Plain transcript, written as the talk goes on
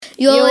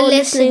You're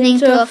listening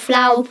to a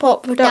Flower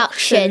Pot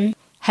production.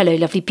 Hello,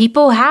 lovely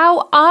people.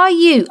 How are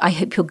you? I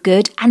hope you're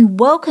good, and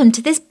welcome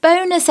to this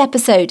bonus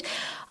episode.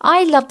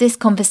 I love this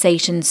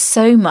conversation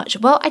so much.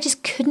 Well, I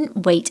just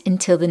couldn't wait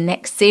until the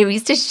next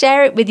series to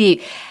share it with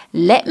you.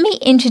 Let me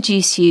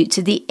introduce you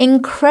to the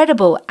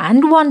incredible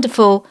and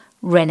wonderful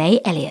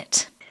Renée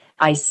Elliott.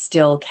 I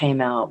still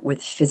came out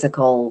with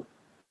physical,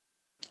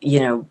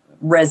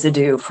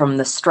 residue from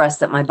the stress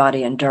that my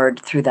body endured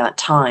through that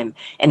time.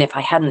 And if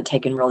I hadn't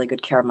taken really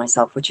good care of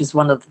myself, which is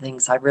one of the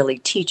things I really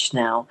teach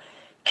now,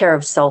 care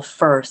of self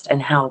first,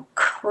 and how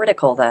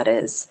critical that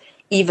is,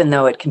 even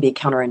though it can be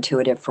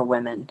counterintuitive for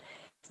women.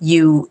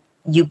 You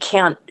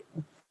can't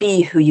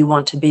be who you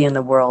want to be in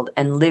the world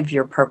and live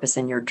your purpose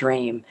and your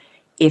dream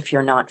if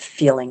you're not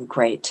feeling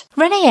great.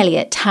 Renée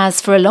Elliott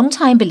has for a long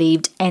time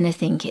believed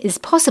anything is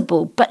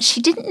possible, but she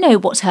didn't know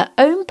what her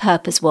own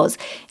purpose was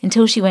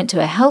until she went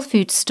to a health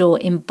food store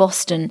in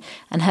Boston,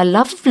 and her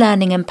love of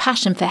learning and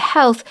passion for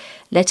health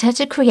led her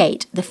to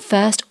create the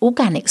first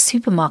organic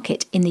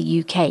supermarket in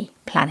the UK,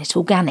 Planet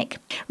Organic.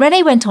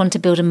 Renée went on to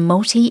build a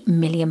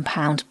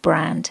multi-million-pound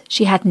brand.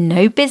 She had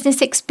no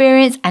business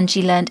experience and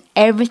she learned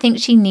everything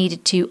she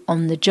needed to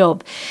on the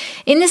job.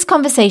 In this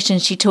conversation,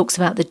 she talks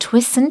about the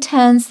twists and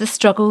turns, the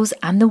struggles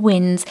and the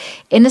wins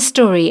in a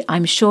story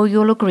I'm sure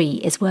you'll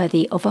agree is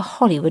worthy of a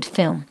Hollywood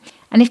film.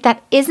 And if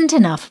that isn't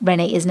enough,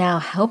 Renée is now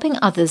helping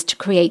others to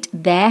create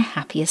their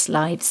happiest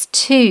lives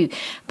too,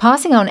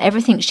 passing on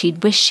everything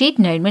she'd wished she'd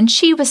known when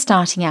she was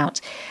starting out.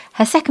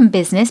 Her second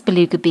business,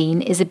 Beluga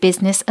Bean, is a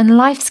business and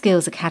life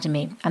skills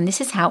academy, and this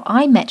is how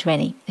I met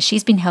Renée, as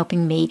she's been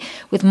helping me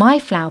with my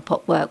flower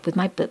pot work, with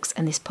my books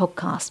and this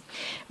podcast.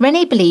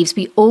 Renée believes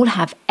we all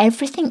have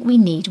everything we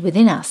need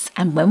within us,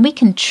 and when we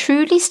can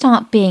truly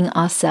start being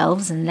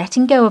ourselves and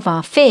letting go of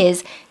our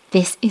fears,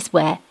 this is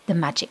where the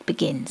magic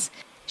begins.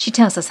 She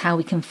tells us how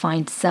we can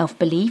find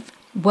self-belief,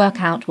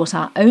 work out what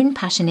our own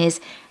passion is,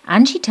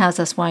 and she tells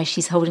us why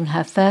she's holding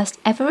her first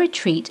ever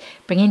retreat,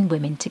 bringing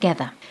women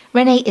together.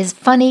 Renée is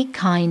funny,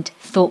 kind,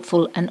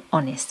 thoughtful and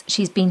honest.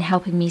 She's been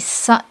helping me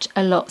such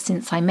a lot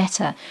since I met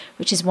her,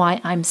 which is why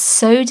I'm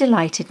so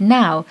delighted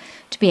now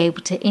to be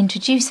able to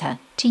introduce her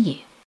to you.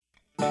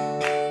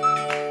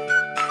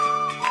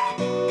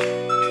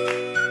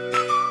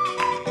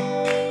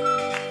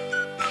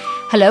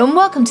 Hello and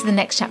welcome to The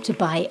Next Chapter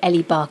by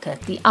Ellie Barker.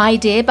 The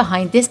idea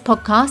behind this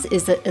podcast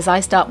is that as I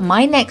start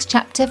my next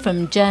chapter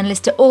from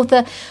journalist to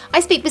author,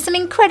 I speak with some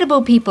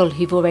incredible people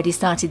who've already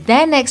started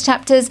their next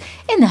chapters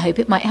in the hope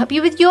it might help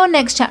you with your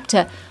next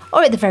chapter,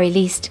 or at the very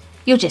least,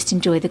 you'll just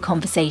enjoy the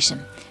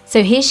conversation.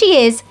 So here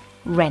she is,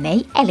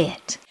 Renée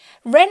Elliott.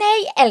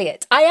 Renée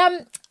Elliott,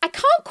 I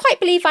can't quite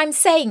believe I'm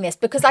saying this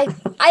because I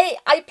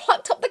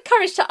plucked up the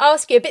courage to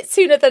ask you a bit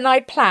sooner than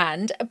I'd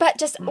planned, but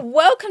just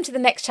welcome to The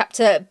Next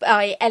Chapter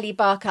by Ellie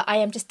Barker. I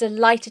am just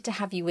delighted to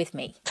have you with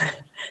me.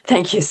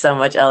 Thank you so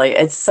much, Ellie.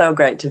 It's so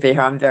great to be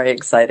here. I'm very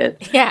excited.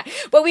 Yeah.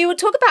 Well, we will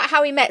talk about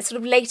how we met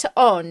sort of later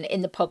on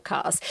in the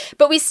podcast,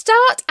 but we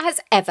start as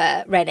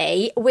ever,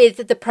 Renée,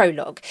 with the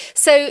prologue.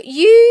 So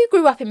you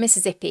grew up in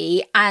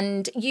Mississippi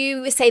and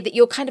you say that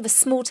you're kind of a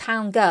small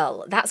town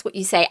girl. That's what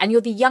you say. And you're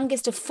the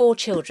youngest of 4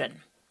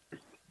 children.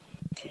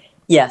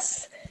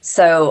 Yes.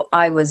 So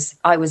I was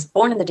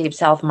born in the Deep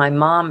South. My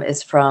mom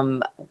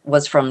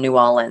was from New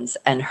Orleans,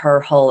 and her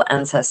whole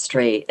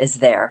ancestry is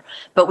there.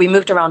 But we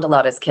moved around a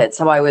lot as kids.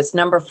 So I was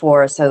number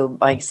 4. So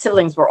my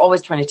siblings were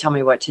always trying to tell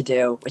me what to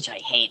do, which I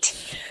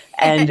hate.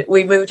 And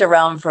we moved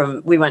around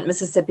we went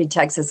Mississippi,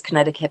 Texas,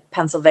 Connecticut,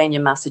 Pennsylvania,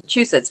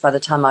 Massachusetts by the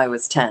time I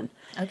was 10.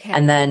 Okay.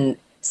 And then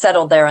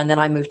settled there. And then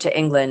I moved to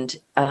England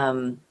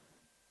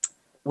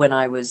when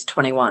I was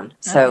 21.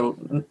 So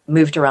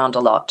moved around a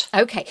lot.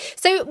 Okay.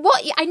 So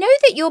I know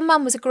that your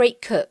mum was a great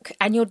cook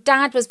and your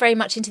dad was very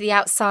much into the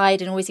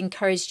outside and always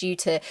encouraged you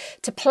to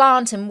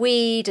plant and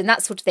weed and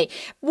that sort of thing.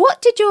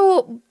 What did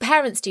your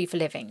parents do for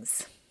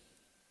livings?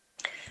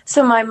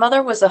 So my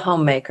mother was a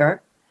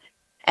homemaker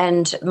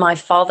and my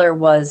father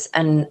was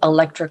an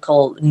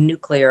electrical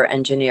nuclear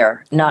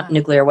engineer, not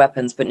nuclear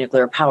weapons, but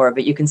nuclear power.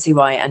 But you can see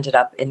why I ended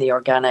up in the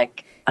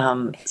organic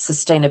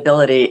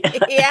sustainability.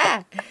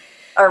 Yeah.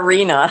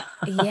 Arena.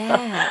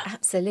 Yeah,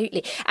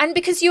 absolutely. And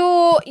because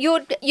so you're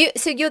like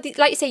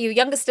you say, you're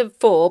youngest of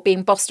 4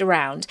 being bossed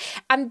around,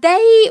 and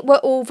they were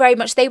all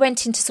they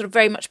went into sort of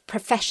very much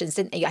professions,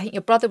 didn't they? I think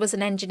your brother was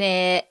an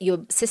engineer,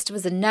 your sister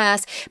was a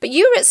nurse, but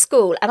you were at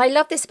school. And I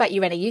love this about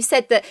you, Renée. You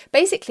said that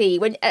basically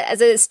when,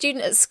 as a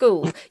student at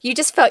school, you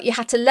just felt you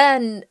had to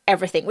learn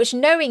everything, which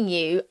knowing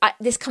you,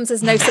 this comes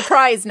as no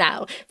surprise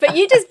now, but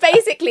you just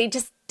basically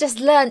just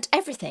learnt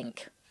everything.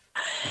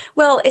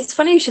 Well, it's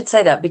funny you should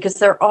say that because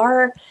there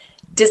are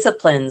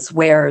disciplines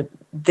where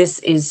this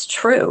is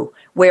true,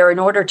 where in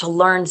order to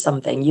learn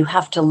something, you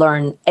have to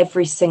learn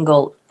every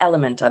single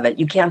element of it.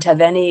 You can't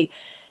have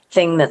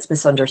anything that's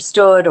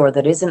misunderstood or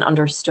that isn't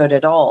understood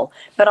at all.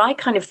 But I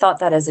kind of thought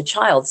that as a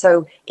child.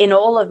 So in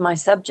all of my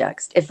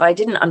subjects, if I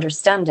didn't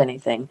understand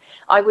anything,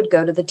 I would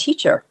go to the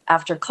teacher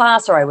after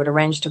class, or I would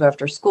arrange to go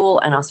after school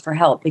and ask for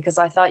help because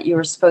I thought you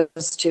were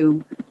supposed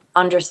to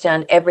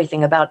understand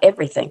everything about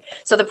everything.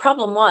 So the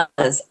problem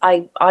was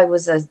I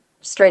was a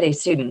straight A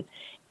student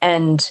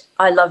and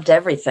I loved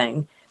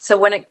everything. So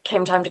when it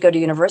came time to go to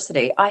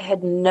university, I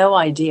had no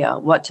idea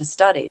what to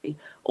study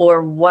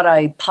or what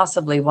I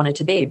possibly wanted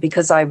to be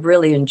because I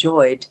really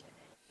enjoyed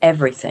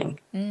everything.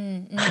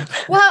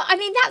 Well, I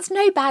mean, that's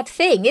no bad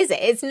thing, is it?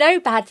 It's no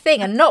bad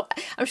thing. And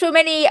I'm sure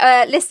many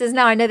listeners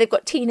now, I know they've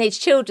got teenage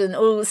children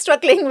all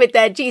struggling with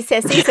their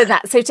GCSEs and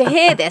that. So to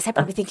hear this, they're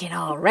probably thinking,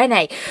 oh,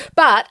 Renée.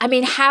 But I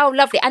mean, how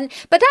lovely.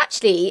 But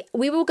actually,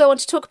 we will go on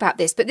to talk about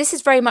this. But this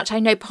is very much, I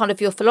know, part of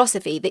your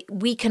philosophy that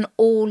we can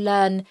all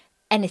learn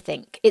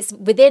anything. It's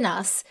within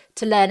us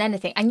to learn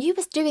anything. And you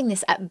was doing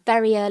this at a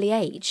very early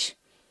age.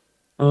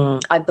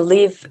 I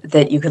believe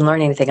that you can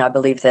learn anything. I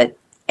believe that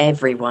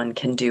everyone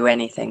can do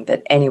anything,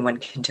 that anyone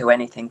can do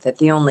anything, that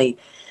the only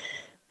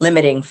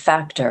limiting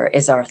factor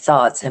is our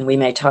thoughts. And we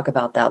may talk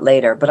about that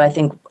later. But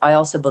I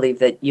also believe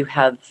that you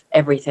have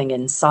everything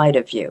inside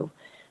of you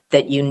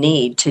that you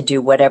need to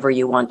do whatever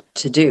you want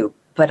to do.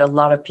 But a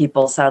lot of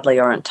people sadly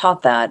aren't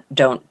taught that,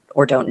 don't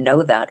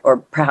know that, or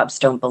perhaps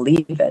don't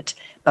believe it.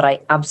 But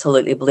I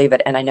absolutely believe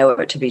it. And I know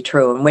it to be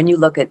true. And when you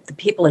look at the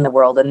people in the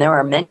world, and there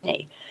are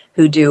many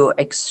who do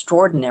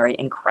extraordinary,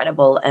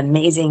 incredible,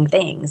 amazing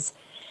things,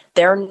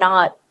 they're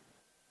not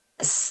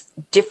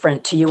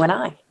different to you and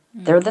I.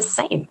 They're the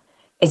same.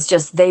 It's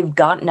just they've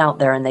gotten out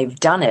there and they've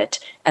done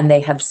it, and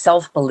they have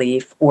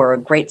self-belief or a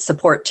great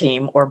support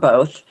team or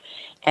both,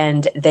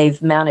 and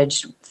they've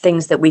managed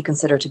things that we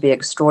consider to be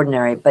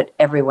extraordinary, but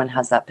everyone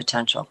has that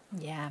potential.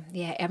 Yeah.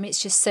 I mean,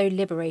 it's just so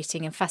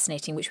liberating and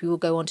fascinating, which we will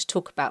go on to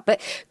talk about. But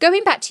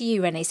going back to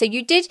you, Renée, so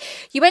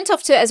you went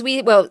off to,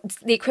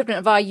 the equivalent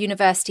of our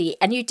university,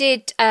 and you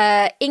did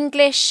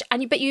English,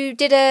 but you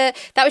did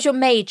that was your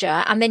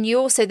major, and then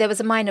there was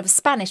a minor of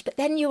Spanish, but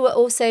then you were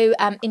also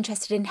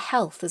interested in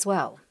health as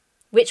well,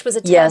 which was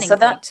a turning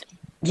point.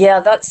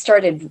 That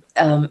started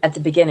at the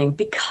beginning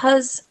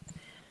because,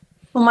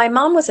 my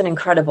mom was an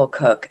incredible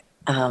cook.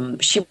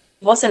 She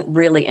wasn't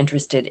really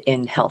interested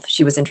in health.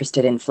 She was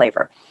interested in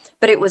flavor,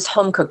 but it was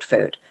home cooked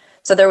food.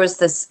 So there was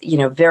this,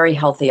 very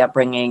healthy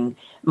upbringing.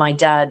 My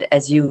dad,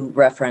 as you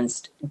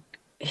referenced,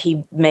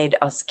 he made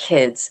us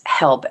kids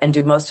help and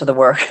do most of the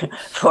work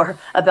for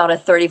about a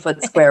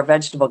 30-foot square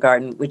vegetable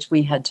garden, which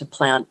we had to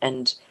plant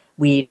and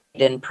weed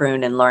and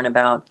prune and learn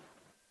about.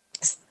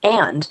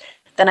 And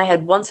then I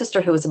had one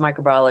sister who was a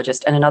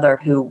microbiologist and another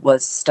who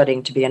was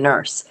studying to be a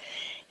nurse.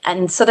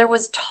 And so there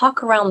was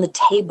talk around the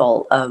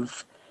table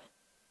of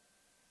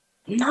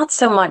not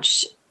so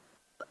much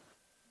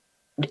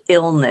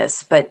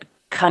illness, but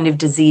kind of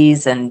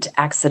disease and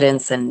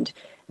accidents and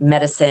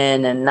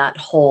medicine and that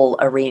whole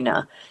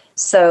arena.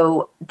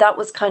 So that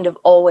was kind of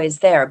always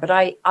there. But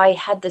I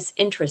had this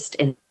interest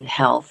in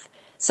health.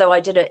 So I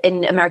did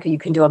in America, you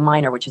can do a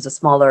minor, which is a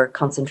smaller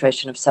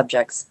concentration of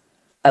subjects,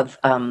 of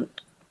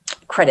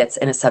credits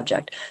in a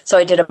subject. So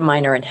I did a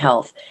minor in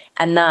health.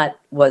 And that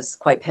was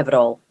quite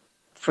pivotal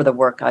for the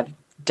work I've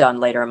done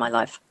later in my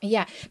life.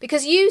 Yeah,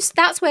 because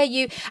that's where when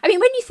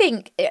you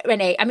think,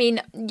 Renée,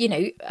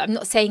 I'm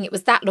not saying it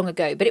was that long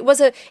ago, but it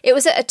was at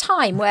a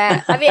time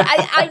where,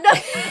 I know.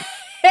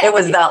 It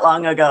was that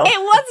long ago. It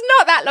was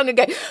not that long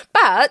ago.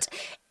 But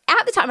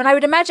at the time, and I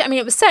would imagine,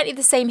 it was certainly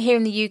the same here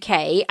in the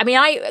UK.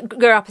 I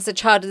grew up as a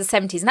child of the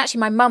 70s, and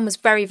actually my mum was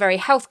very, very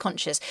health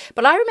conscious.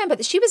 But I remember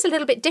that she was a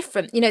little bit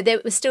different.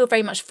 There was still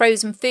very much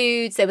frozen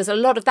foods. There was a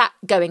lot of that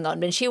going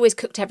on, and she always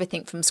cooked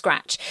everything from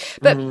scratch.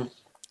 But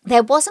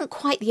there wasn't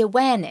quite the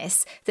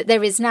awareness that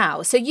there is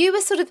now. So you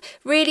were sort of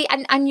really,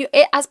 and you,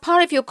 as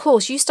part of your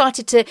course, you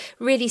started to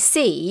really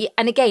see,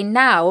 and again,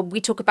 now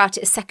we talk about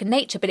it as second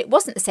nature, but it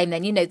wasn't the same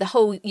then, the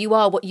whole you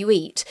are what you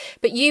eat.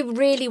 But you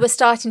really were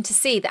starting to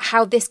see that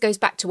how this goes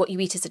back to what you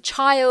eat as a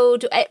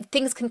child.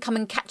 Things can come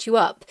and catch you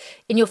up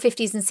in your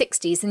 50s and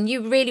 60s. And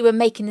you really were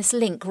making this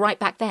link right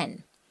back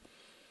then.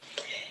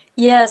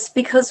 Yes,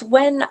 because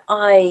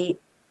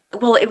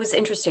it was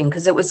interesting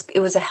because it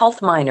was a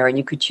health minor and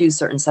you could choose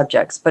certain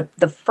subjects. But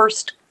the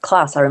first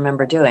class I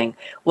remember doing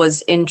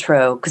was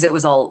intro, because it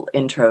was all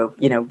intro,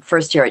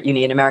 first year at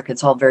uni in America,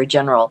 it's all very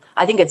general.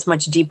 I think it's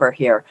much deeper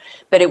here,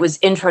 but it was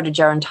intro to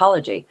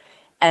gerontology.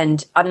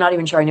 And I'm not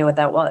even sure I knew what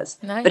that was.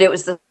 No. But it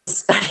was the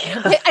study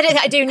of...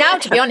 I do now,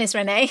 to be honest,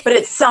 Renée. But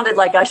it sounded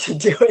like I should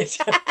do it.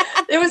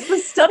 It was the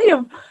study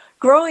of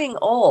growing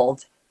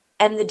old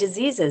and the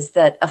diseases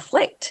that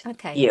afflict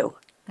you.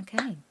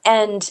 Okay.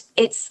 And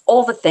it's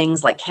all the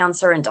things like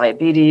cancer and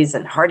diabetes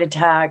and heart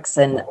attacks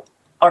and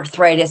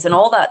arthritis and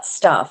all that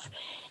stuff.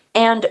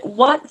 And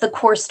what the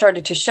course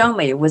started to show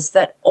me was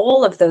that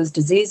all of those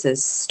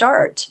diseases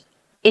start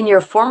in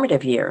your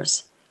formative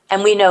years.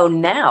 And we know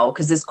now,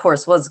 because this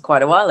course was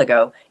quite a while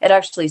ago, it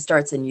actually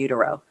starts in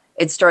utero.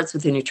 It starts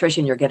with the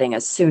nutrition you're getting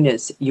as soon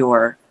as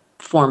you're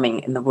forming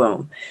in the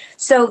womb.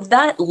 So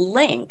that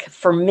link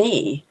for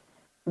me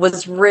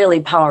was really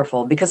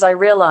powerful because I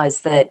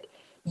realized that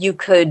you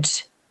could,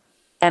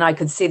 and I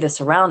could see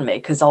this around me,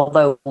 because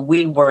although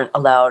we weren't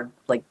allowed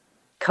like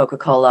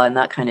Coca-Cola and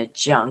that kind of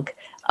junk,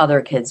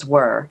 other kids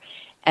were.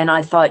 And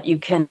I thought you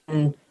can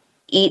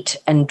eat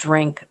and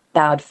drink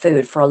bad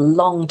food for a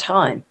long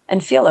time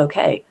and feel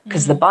okay,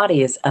 because the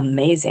body is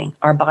amazing.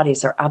 Our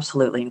bodies are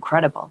absolutely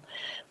incredible,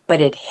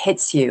 but it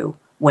hits you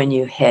when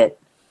you hit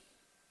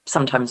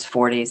sometimes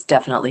 40s,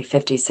 definitely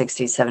 50s,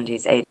 60s,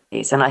 70s,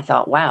 80s. And I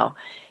thought, wow,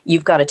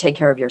 you've got to take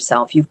care of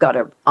yourself. You've got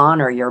to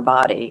honor your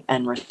body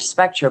and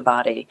respect your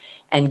body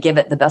and give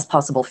it the best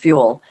possible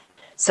fuel,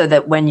 so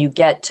that when you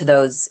get to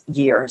those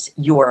years,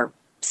 you're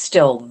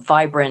still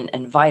vibrant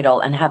and vital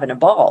and having a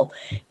ball.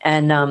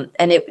 And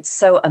it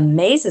so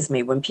amazes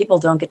me when people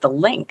don't get the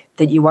link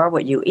that you are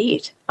what you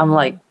eat. I'm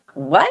like,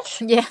 what?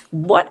 Yeah.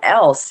 What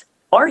else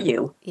are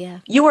you? Yeah.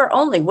 You are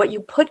only what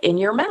you put in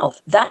your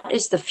mouth. That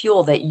is the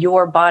fuel that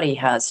your body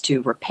has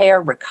to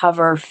repair,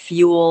 recover,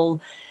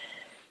 fuel.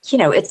 You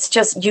know, it's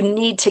just, you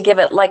need to give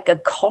it like a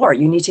car.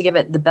 You need to give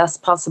it the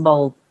best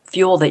possible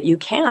fuel that you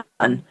can,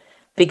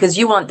 because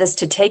you want this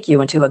to take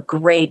you into a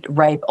great,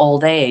 ripe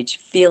old age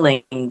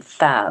feeling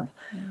fab.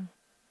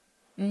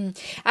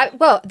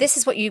 Well, this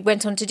is what you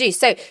went on to do.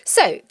 So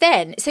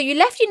you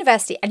left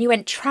university and you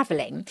went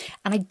travelling.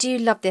 And I do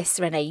love this,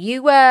 Renée.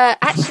 You were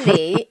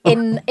actually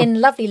in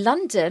lovely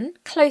London,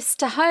 close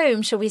to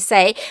home, shall we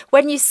say,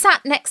 when you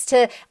sat next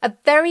to a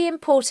very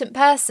important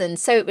person,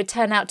 so it would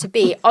turn out to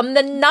be, on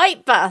the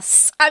night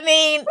bus. I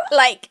mean,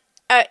 like,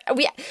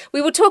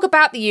 we will talk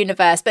about the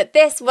universe, but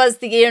this was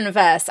the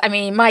universe. I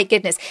mean, my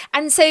goodness.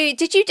 And so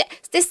did you,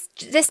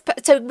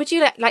 so would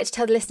you like to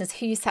tell the listeners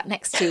who you sat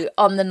next to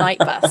on the night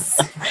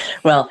bus?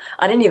 Well,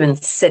 I didn't even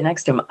sit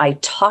next to him. I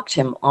talked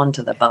him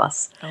onto the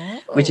bus,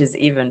 which is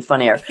even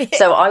funnier.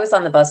 So I was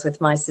on the bus with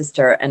my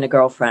sister and a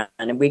girlfriend,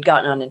 and we'd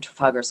gotten on in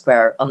Trafalgar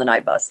Square on the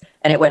night bus,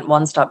 and it went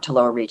one stop to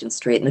Lower Regent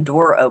Street, and the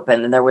door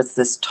opened, and there was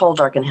this tall,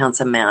 dark, and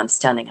handsome man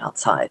standing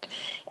outside.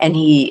 And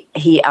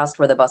he asked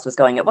where the bus was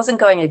going. It wasn't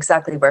going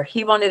exactly where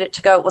he wanted it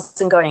to go. It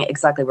wasn't going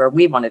exactly where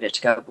we wanted it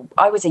to go.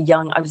 I was a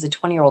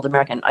 20-year-old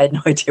American. I had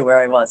no idea where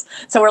I was.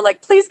 So we're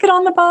like, please get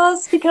on the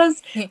bus,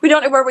 because we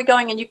don't know where we're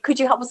going. And could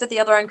you help us at the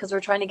other end, because we're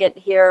trying to get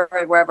here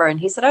or wherever. And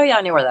he said, oh, yeah,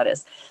 I know where that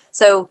is.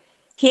 So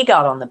he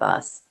got on the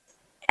bus.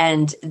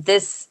 And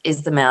this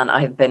is the man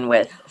I have been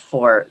with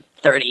for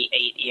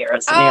 38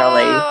 years,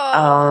 nearly.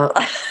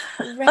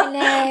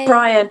 Renée.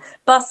 Brian,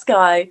 bus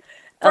guy.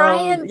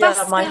 Brian,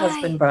 my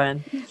husband,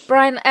 Brian.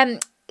 Brian,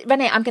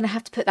 Renée, I'm going to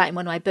have to put that in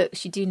one of my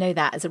books. You do know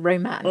that as a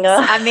romance.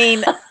 I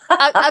mean,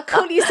 I'll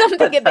call you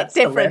something a bit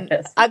different.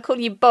 Hilarious. I'll call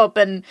you Bob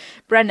and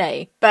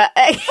Renée, but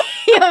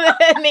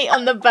you'll meet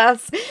on the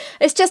bus.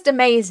 It's just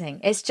amazing.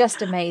 It's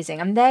just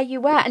amazing. And there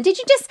you were. And did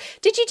you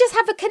just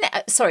have a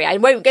connect? Sorry, I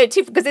won't go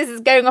too, because this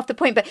is going off the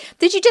point. But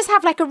did you just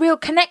have like a real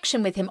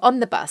connection with him on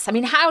the bus? I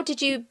mean, how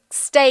did you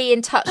stay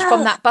in touch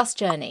from that bus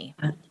journey?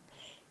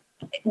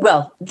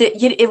 Well,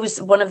 it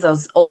was one of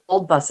those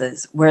old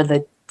buses where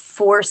the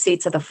 4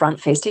 seats at the front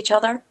faced each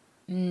other.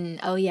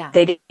 Oh, yeah.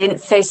 They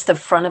didn't face the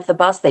front of the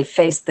bus. They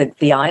faced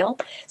the aisle.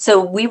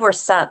 So we were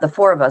sat, the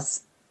 4 of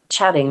us,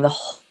 chatting the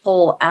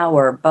whole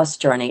hour bus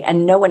journey,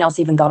 and no one else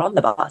even got on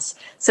the bus.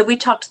 So we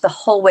talked the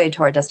whole way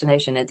to our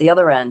destination. At the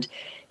other end,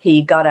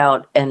 he got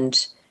out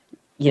and,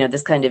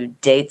 this kind of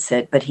dates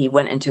it, but he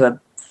went into a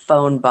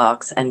phone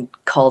box and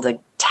called a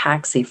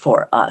taxi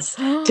for us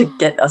to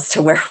get us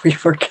to where we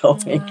were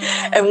going.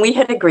 And we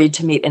had agreed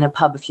to meet in a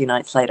pub a few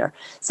nights later.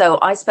 So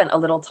I spent a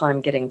little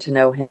time getting to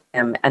know him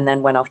and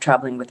then went off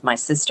traveling with my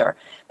sister.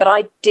 But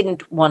I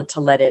didn't want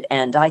to let it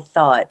end. I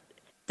thought,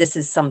 this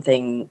is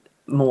something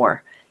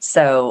more.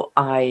 So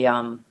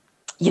I,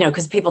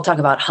 because people talk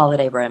about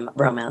holiday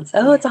romance.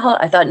 Oh, it's a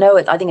holiday. I thought, no,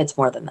 I think it's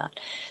more than that.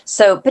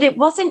 So, but it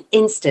wasn't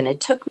instant.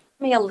 It took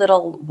me a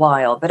little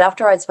while, but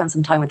after I'd spent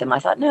some time with him, I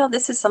thought, no,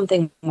 this is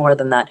something more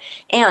than that.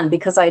 And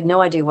because I had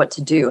no idea what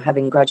to do,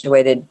 having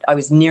graduated, I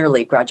was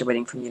nearly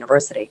graduating from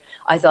university.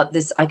 I thought,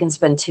 I can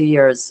spend 2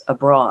 years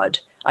abroad.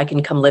 I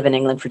can come live in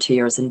England for 2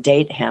 years and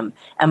date him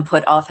and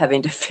put off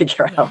having to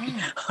figure out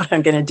what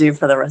I'm going to do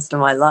for the rest of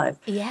my life.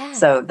 Yeah.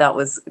 So that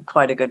was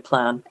quite a good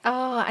plan.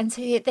 Oh, and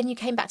so then you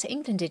came back to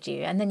England, did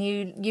you? And then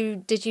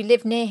did you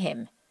live near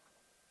him?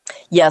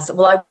 Yes.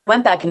 Well, I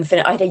went back and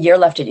I had a year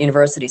left at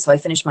university, so I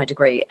finished my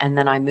degree, and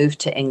then I moved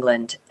to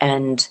England,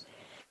 and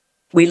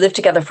we lived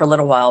together for a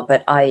little while,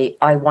 but I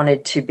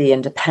wanted to be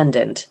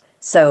independent.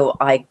 So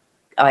I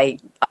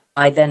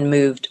then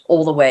moved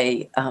all the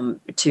way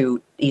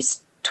to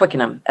East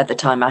Twickenham at the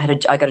time. I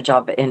got a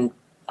job in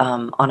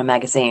on a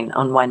magazine,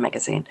 on Wine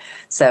Magazine.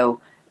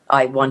 So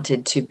I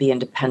wanted to be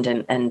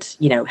independent and,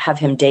 have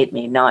him date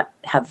me, not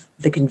have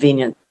the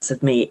convenience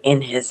of me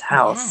in his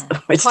house. Yeah,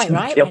 which quite didn't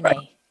right, feel Renée.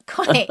 right.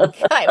 Quite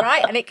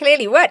right, and it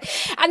clearly worked.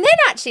 And then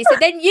actually, so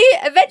then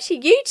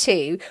you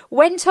two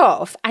went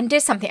off and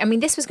did something. I mean,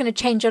 this was going to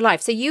change your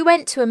life. So you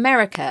went to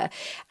America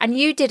and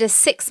you did a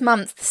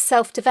 6-month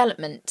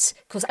self-development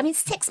course. I mean,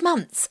 6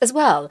 months as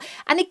well.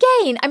 And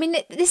again, I mean,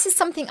 this is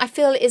something I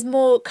feel is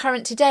more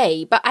current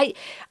today. But I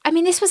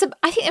mean, I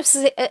think it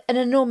was an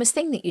enormous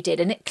thing that you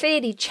did, and it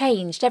clearly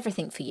changed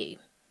everything for you.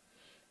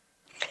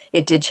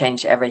 It did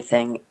change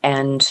everything,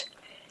 and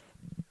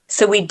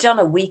so we'd done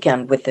a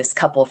weekend with this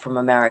couple from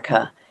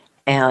America,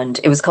 and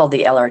it was called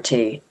the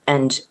LRT.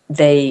 And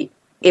they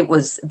it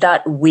was,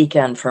 that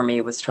weekend for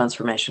me was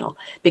transformational,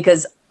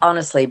 because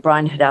honestly,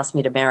 Brian had asked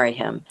me to marry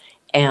him,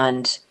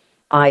 and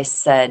I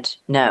said,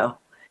 no,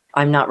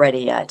 I'm not ready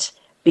yet,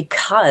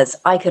 because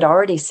I could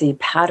already see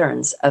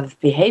patterns of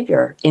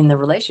behavior in the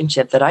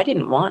relationship that I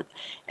didn't want.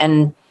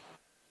 And,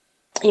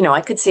 you know,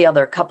 I could see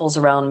other couples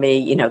around me,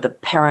 you know, the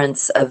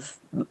parents of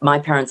my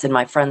parents and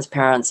my friends'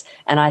 parents.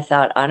 And I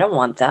thought, I don't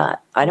want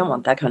that. I don't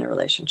want that kind of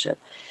relationship.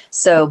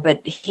 So,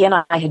 but he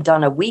and I had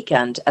done a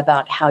weekend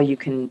about how you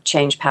can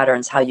change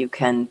patterns, how you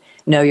can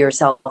know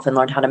yourself and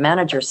learn how to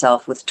manage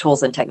yourself with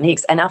tools and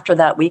techniques. And after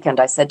that weekend,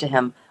 I said to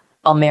him,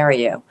 I'll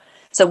marry you.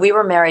 So we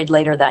were married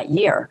later that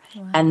year.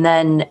 Wow. And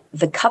then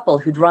the couple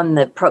who'd run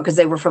the because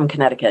they were from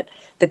Connecticut,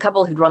 the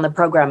couple who'd run the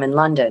program in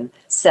London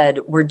said,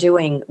 we do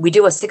a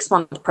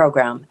 6-month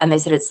program. And they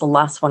said, it's the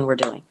last one we're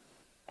doing.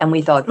 And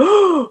we thought,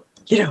 oh,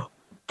 you know,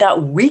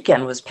 that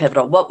weekend was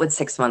pivotal. What would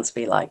 6 months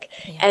be like?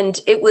 Yeah. And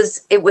it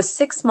was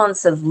 6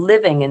 months of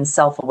living in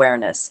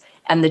self-awareness.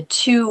 And the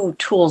two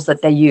tools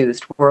that they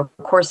used were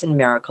A Course in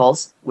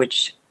Miracles,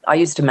 which I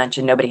used to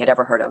mention nobody had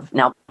ever heard of.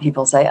 Now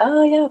people say,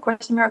 oh yeah, A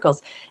Course in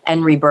Miracles,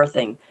 and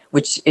rebirthing,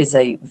 which is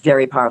a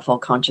very powerful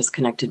conscious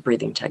connected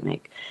breathing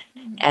technique.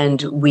 Mm-hmm.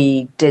 And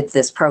we did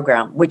this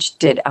program, which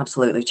did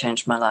absolutely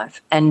change my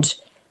life and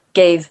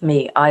gave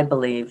me, I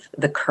believe,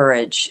 the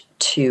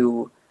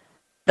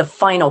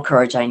final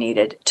courage I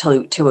needed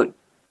to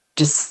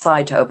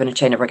decide to open a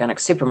chain of organic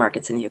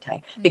supermarkets in the UK,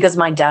 mm-hmm. because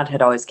my dad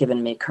had always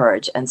given me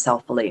courage and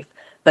self-belief.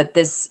 But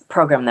this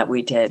program that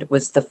we did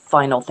was the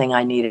final thing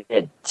I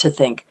needed to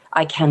think,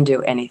 I can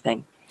do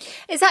anything.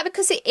 Is that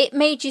because it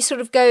made you sort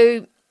of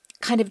go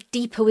kind of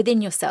deeper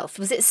within yourself?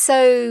 Was it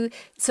so,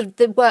 sort of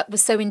the work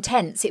was so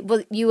intense?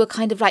 You were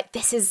kind of like,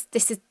 this is,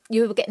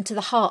 you were getting to the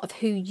heart of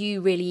who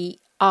you really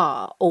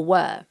are or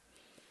were?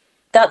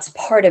 That's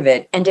part of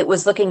it. And it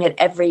was looking at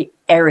every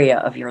area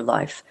of your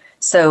life.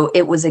 So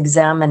it was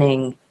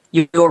examining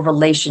your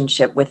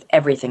relationship with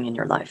everything in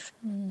your life,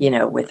 you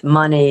know, with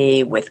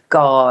money, with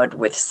God,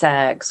 with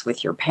sex,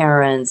 with your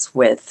parents,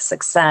 with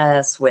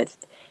success,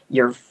 with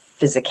your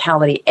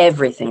physicality,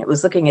 everything. It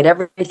was looking at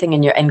everything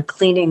and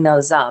cleaning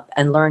those up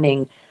and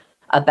learning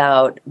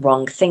about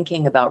wrong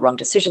thinking, about wrong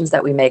decisions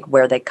that we make,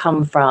 where they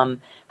come from,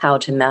 how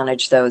to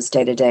manage those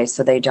day to day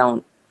so they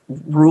don't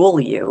rule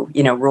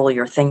rule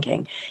your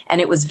thinking. And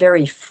it was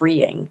very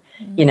freeing,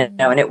 you know,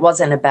 and it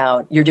wasn't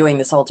about you're doing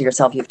this all to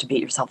yourself, you have to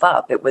beat yourself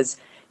up. It was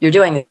you're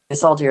doing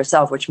this all to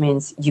yourself, which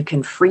means you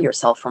can free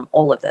yourself from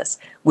all of this,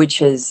 which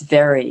is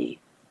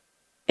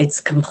it's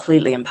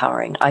completely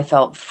empowering. I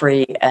felt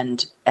free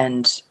and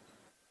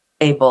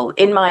able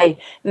in my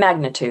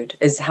magnitude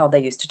is how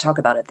they used to talk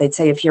about it. They'd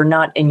say, if you're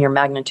not in your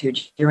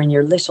magnitude, you're in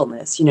your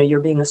littleness, you know,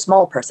 you're being a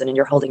small person and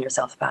you're holding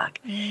yourself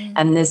back.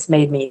 And this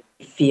made me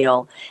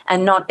feel,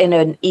 and not in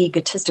an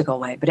egotistical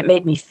way, but it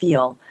made me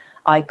feel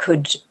I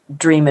could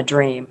dream a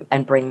dream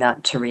and bring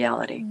that to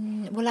reality.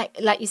 Well,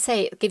 like you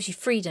say, it gives you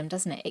freedom,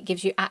 doesn't it? It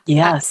gives you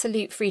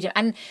absolute freedom.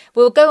 And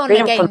we'll go on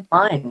freedom again. From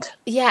mind.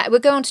 Yeah, we'll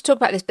go on to talk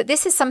about this. But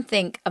this is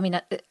something, I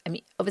mean,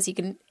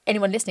 obviously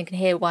anyone listening can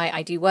hear why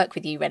I do work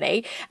with you,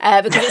 Renée,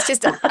 because it's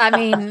just,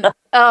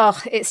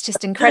 it's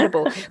just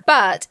incredible.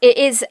 But it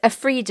is a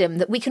freedom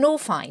that we can all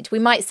find. We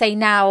might say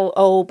now,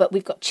 but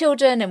we've got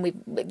children and we've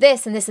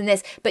this and this and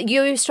this. But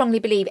you strongly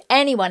believe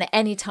anyone at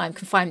any time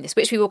can find this,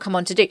 which we will come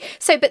on to do.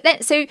 So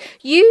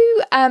you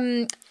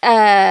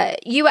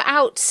were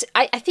out,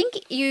 I think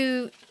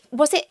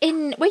were you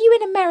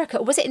in America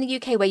or was it in the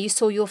UK where you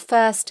saw your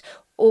first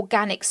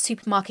organic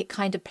supermarket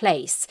kind of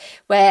place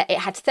where it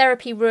had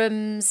therapy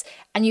rooms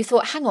and you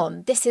thought, hang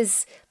on, this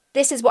is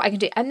what I can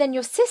do. And then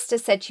your sister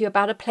said to you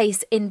about a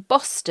place in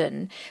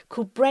Boston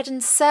called Bread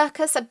and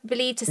Circus, I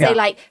believe, to say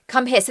like,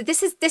 come here. So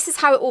this is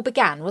how it all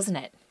began, wasn't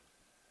it?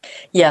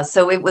 Yeah,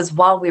 so it was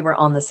while we were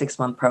on the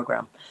 6-month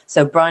program.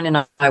 So Brian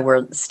and I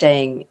were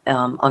staying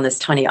on this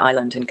tiny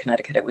island in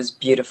Connecticut. It was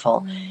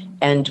beautiful.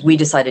 And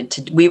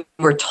we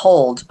were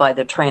told by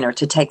the trainer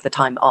to take the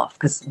time off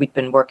because we'd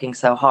been working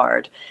so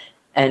hard.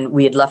 And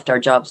we had left our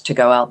jobs to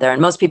go out there.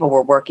 And most people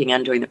were working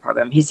and doing the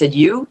program. He said,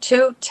 you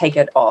too, take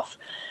it off.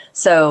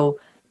 So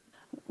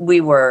we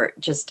were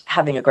just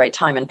having a great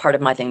time. And part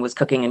of my thing was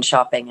cooking and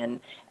shopping.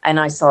 And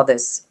I saw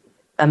this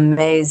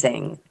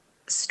amazing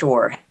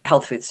store,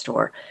 health food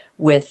store,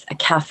 with a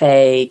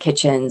cafe,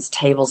 kitchens,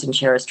 tables and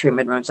chairs,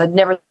 treatment rooms. I'd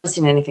never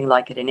seen anything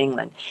like it in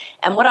England.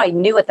 And what I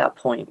knew at that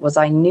point was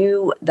I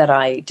knew that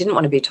I didn't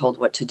want to be told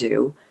what to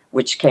do,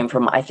 which came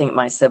from, I think,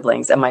 my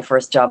siblings and my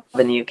first job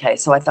in the UK.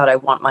 So I thought I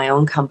want my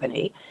own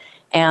company.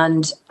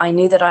 And I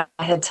knew that I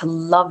had to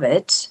love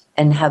it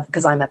and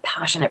because I'm a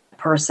passionate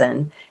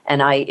person.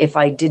 And if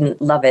I didn't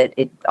love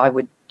it, I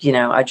would,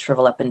 I'd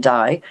shrivel up and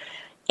die.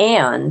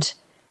 And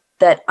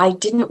that I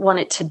didn't want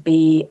it to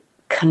be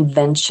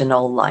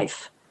conventional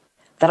life,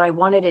 that I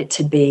wanted it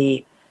to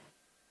be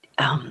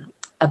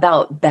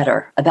about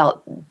better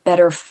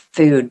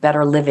food,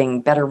 better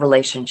living, better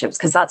relationships,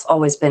 because that's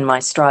always been my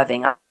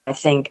striving. I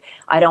think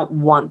I don't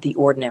want the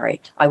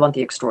ordinary. I want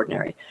the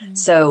extraordinary.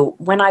 So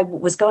when I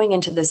was going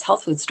into this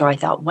health food store, I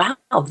thought, wow,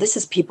 this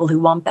is people who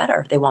want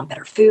better. They want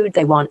better food.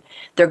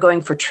 They're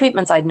going for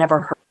treatments I'd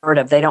never heard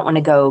of. They don't want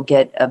to go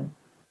get a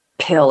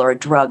pill or a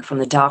drug from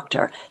the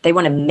doctor. They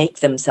want to make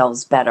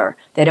themselves better.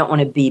 They don't want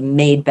to be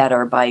made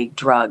better by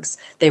drugs.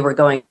 They were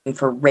going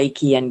for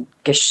Reiki and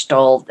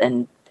Gestalt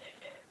and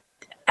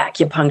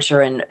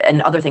acupuncture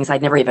and other things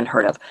I'd never even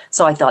heard of.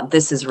 So I thought,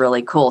 this is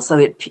really cool. So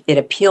it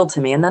appealed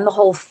to me. And then the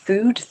whole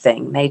food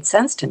thing made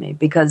sense to me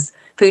because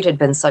food had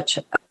been such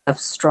a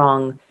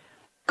strong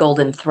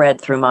golden thread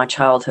through my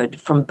childhood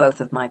from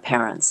both of my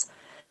parents.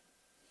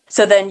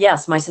 So then,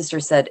 yes, my sister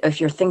said,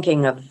 if you're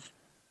thinking of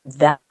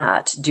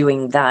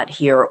doing that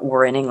here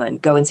or in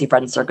England, go and see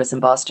Bread and Circus in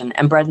Boston.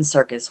 And Bread and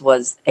Circus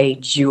was a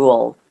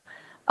jewel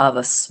of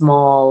a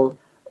small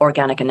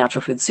organic and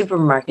natural food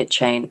supermarket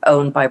chain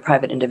owned by a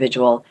private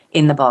individual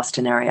in the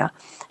Boston area.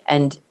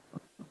 And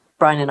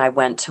Brian and I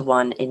went to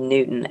one in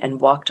Newton and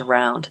walked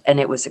around, and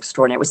it was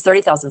extraordinary. It was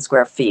 30,000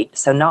 square feet,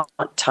 so not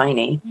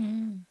tiny.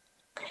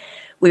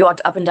 We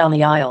walked up and down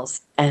the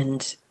aisles,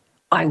 and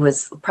I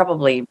was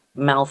probably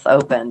mouth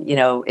open.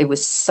 It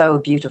was so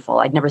beautiful.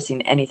 I'd never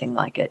seen anything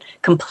like it.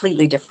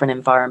 Completely different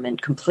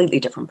environment, completely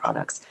different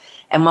products.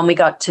 And when we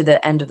got to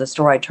the end of the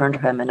store, I turned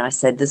to him and I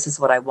said, this is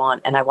what I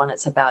want. And I want it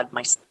so bad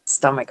my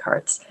stomach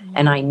hurts.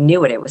 And I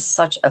knew it. It was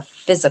such a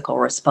physical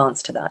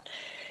response to that.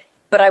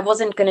 But I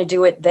wasn't going to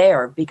do it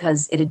there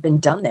because it had been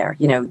done there.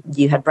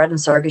 You had Bread and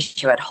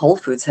Circus, you had Whole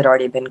Foods had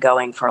already been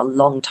going for a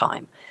long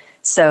time.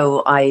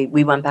 So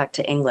we went back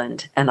to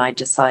England and I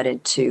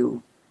decided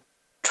to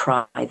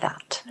try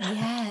that.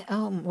 Yeah.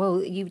 Oh,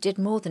 well, you did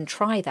more than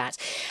try that.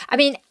 I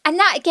mean, and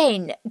that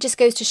again just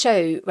goes to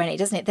show, Renée,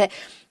 doesn't it, that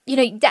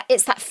that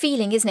it's that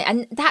feeling, isn't it?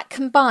 And that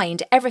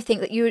combined everything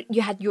that you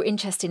had your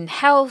interest in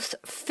health,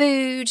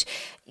 food,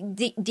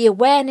 the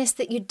awareness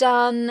that you'd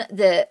done,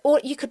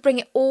 you could bring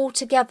it all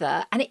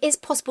together. And it is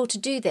possible to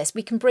do this.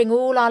 We can bring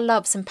all our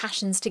loves and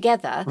passions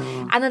together.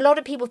 And a lot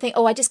of people think,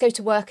 I just go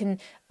to work and,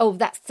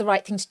 that's the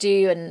right thing to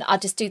do. And I'll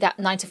just do that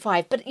 9 to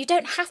 5. But you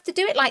don't have to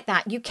do it like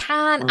that. You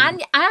can,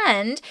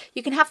 and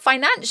you can have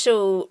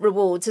financial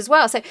rewards as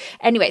well. So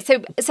anyway,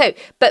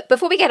 but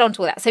before we get on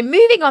to all that, so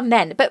moving on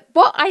then, but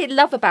what I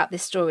love about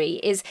this story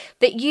is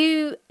that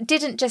you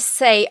didn't just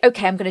say,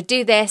 okay, I'm going to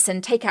do this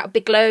and take out a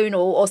big loan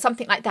or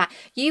something like that.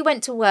 You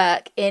went to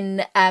work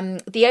in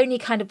the only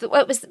kind of,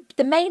 it was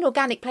the main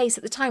organic place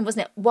at the time,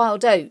 wasn't it?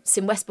 Wild Oats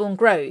in Westbourne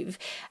Grove.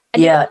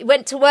 And you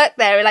went to work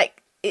there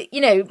for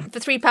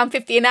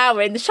 £3.50 an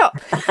hour in the shop.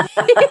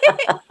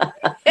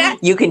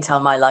 You can tell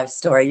my life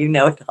story. You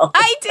know it all.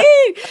 I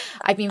do.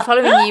 I've been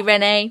following you,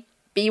 Renée.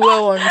 Be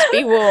warned.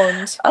 Be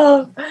warned.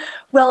 Oh,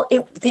 well,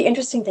 the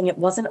interesting thing, it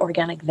wasn't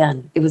organic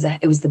then. It was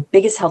the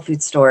biggest health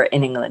food store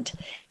in England.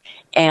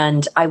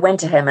 And I went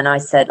to him and I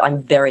said,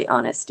 I'm very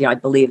honest.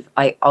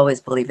 I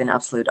always believe in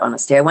absolute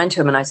honesty. I went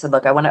to him and I said,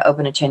 look, I want to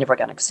open a chain of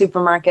organic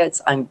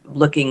supermarkets. I'm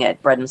looking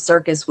at Bread and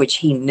Circus, which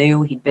he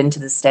knew. He'd been to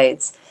the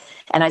States.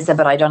 And I said,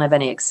 but I don't have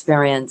any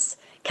experience.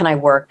 Can I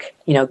work?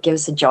 Give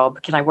us a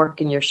job. Can I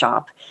work in your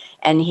shop?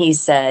 And he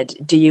said,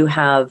 do you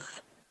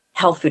have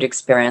health food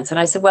experience? And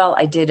I said, well,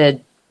 I did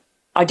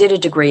a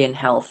degree in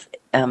health,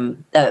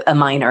 a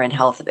minor in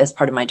health as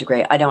part of my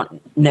degree. I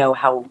don't know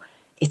how.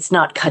 It's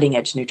not cutting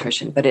edge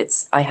nutrition, but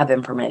I have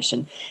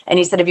information. And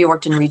he said, have you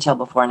worked in retail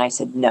before? And I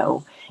said,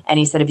 no. And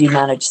he said, have you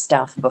managed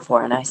staff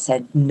before? And I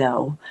said,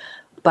 no.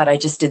 But I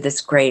just did this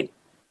great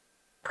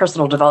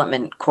personal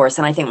development course,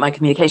 and I think my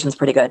communication is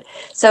pretty good.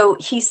 So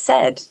he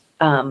said,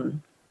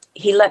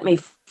 he let me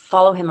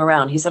follow him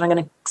around. He said, I'm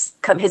going to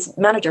come. His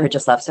manager had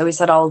just left. So he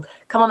said, I'll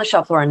come on the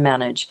shop floor and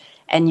manage,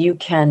 and you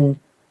can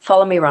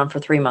follow me around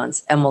for 3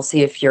 months, and we'll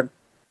see if you're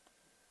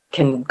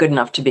good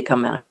enough to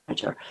become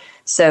manager.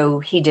 So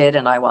he did,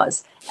 and I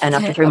was. And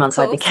after 3 months,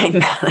 I became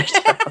manager.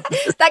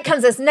 That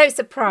comes as no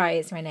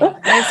surprise, Renée.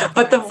 No surprise.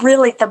 But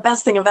the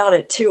best thing about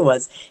it, too,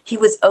 was he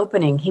was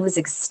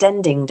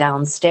extending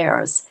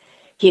downstairs.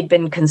 He had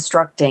been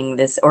constructing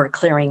this or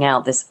clearing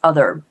out this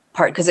other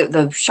part because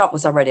the shop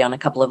was already on a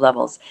couple of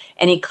levels.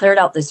 And he cleared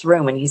out this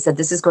room, and he said,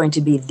 this is going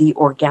to be the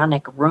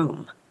organic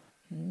room.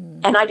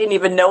 And I didn't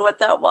even know what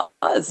that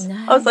was.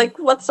 No. I was like,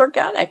 what's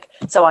organic?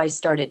 So I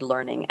started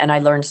learning, and I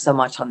learned so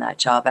much on that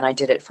job, and I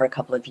did it for a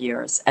couple of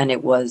years. And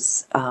it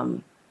was,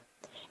 and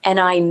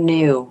I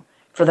knew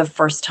for the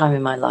first time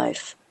in my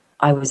life,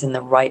 I was in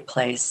the right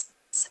place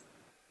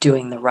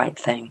doing the right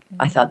thing.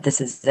 I thought, this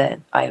is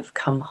it. I have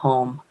come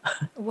home.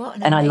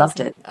 And I loved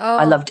it. Oh.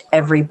 I loved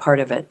every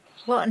part of it.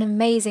 What an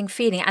amazing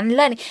feeling and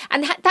learning.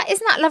 And that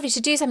isn't that lovely to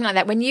do something like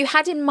that when you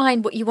had in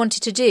mind what you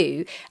wanted to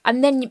do,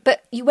 and then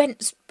but you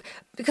went,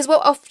 because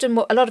what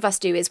a lot of us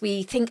do is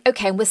we think,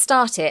 okay, and we'll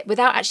start it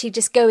without actually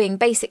just going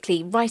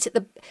basically right at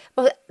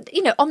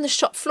on the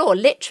shop floor,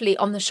 literally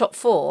on the shop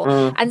floor,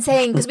 and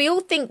saying, because we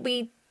all think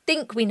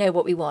think we know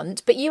what we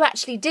want, but you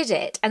actually did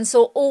it and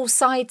saw all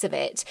sides of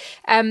it.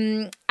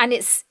 And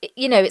it's,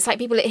 it's like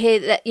people here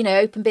that,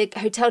 open big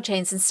hotel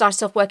chains and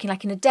started off working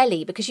like in a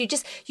deli, because you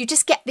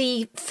just get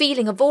the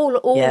feeling of all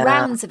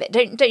rounds of it,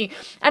 don't you?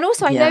 And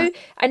also I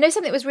know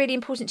something that was really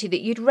important to you,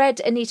 that you'd read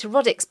Anita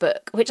Roddick's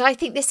book, which I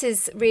think this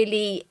is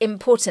really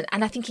important.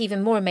 And I think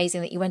even more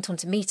amazing that you went on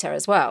to meet her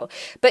as well.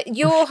 But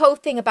your whole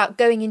thing about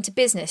going into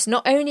business,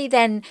 not only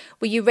then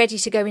were you ready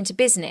to go into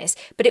business,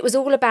 but it was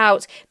all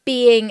about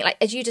being, like,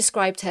 as you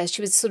described her,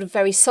 she was sort of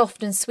very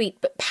soft and sweet,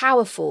 but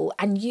powerful,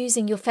 and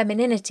using your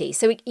femininity.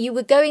 So you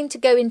were going to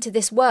go into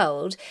this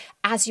world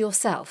as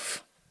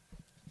yourself.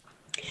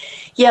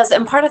 Yes,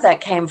 and part of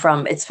that came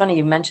from, it's funny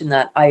you mentioned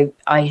that,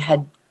 I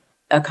had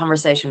a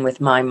conversation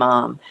with my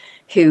mom,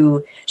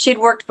 who she'd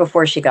worked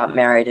before she got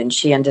married, and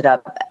she ended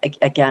up,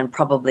 again,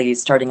 probably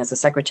starting as a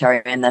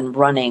secretary and then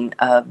running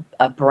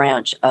a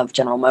branch of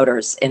General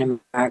Motors in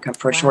America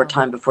for a short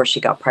time before she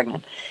got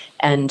pregnant.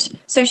 And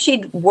so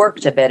she'd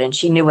worked a bit and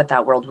she knew what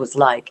that world was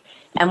like.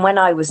 And when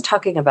I was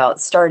talking about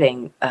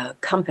starting a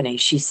company,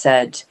 she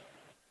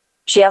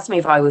asked me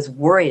if I was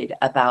worried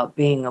about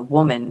being a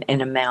woman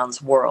in a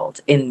man's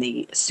world in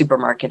the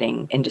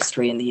supermarketing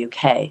industry in the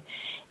UK.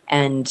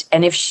 And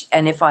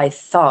if I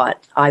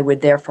thought I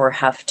would therefore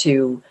have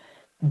to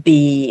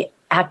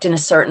act in a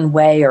certain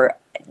way, or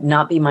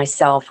not be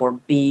myself, or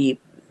be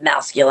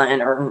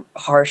masculine or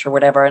harsh or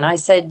whatever. And I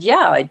said,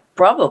 yeah,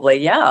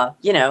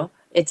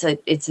 it's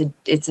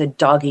a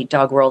dog eat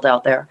dog world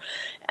out there.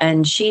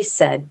 And she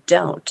said,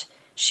 don't.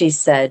 She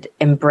said,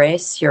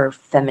 embrace your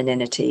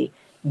femininity,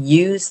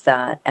 use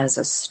that as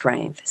a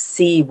strength,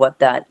 see what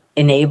that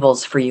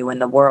enables for you in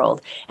the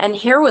world. And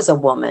here was a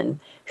woman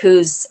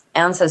whose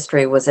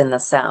ancestry was in the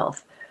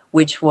South,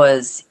 which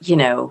was,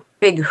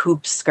 big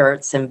hoop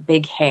skirts and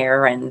big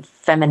hair and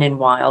feminine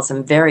wiles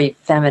and very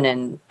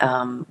feminine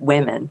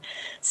women.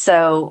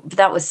 So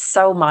that was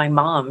so my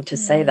mom to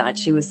say that.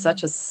 She was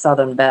such a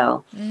Southern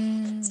belle.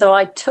 So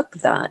I took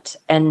that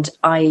and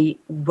I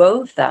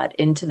wove that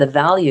into the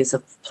values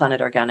of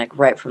Planet Organic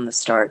right from the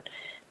start,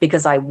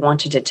 because I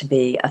wanted it to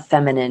be a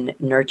feminine,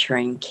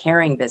 nurturing,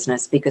 caring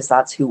business, because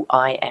that's who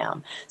I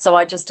am. So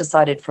I just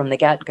decided from the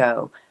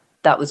get-go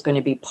that was going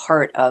to be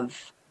part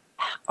of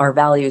our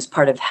values,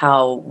 part of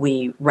how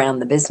we ran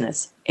the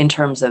business in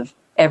terms of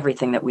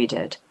everything that we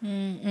did.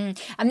 And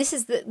this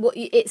is what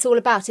it's all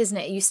about, isn't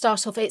it? You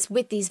start off, it's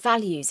with these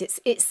values.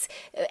 It's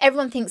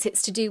everyone thinks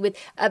it's to do with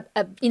a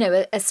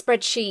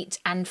spreadsheet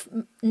and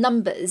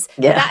numbers.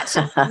 Yeah.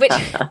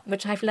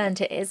 which I've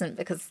learned it isn't,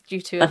 because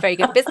due to a very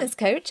good business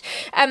coach.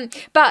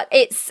 But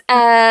it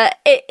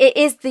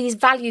is these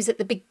values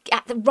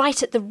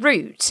right at the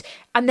root,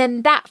 and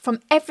then that from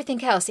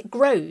everything else, it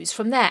grows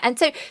from there. And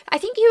so I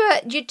think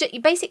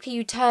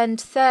you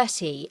turned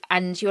 30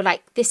 and you're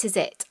like, this is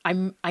it.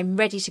 I'm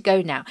ready to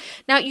go now.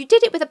 Now, you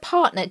did it with a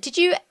partner. Did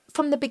you,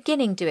 from the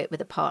beginning, do it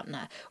with a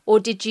partner? Or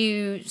did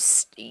you,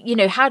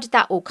 how did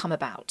that all come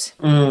about?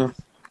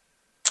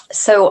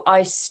 So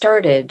I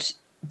started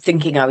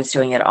thinking I was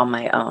doing it on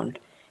my own.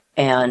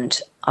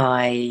 And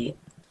I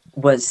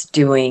was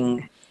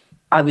looking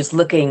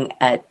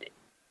at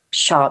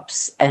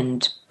shops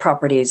and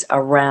properties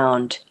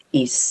around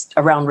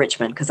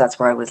Richmond, because that's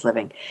where I was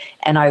living.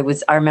 And I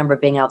remember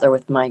being out there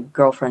with my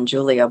girlfriend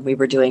Julia. We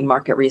were doing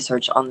market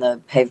research on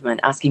the pavement,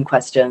 asking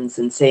questions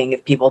and seeing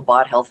if people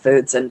bought health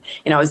foods. And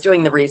I was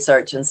doing the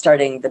research and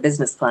starting the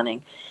business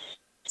planning.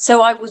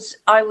 So I was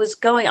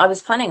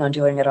planning on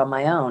doing it on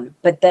my own.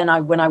 But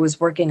then when I was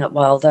working at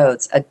Wild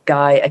Oats, a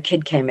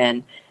kid came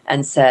in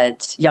and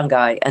said, young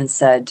guy, and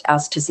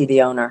asked to see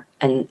the owner.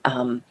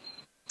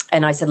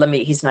 And I said,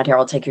 he's not here,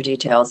 I'll take your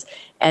details.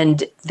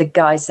 And the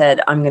guy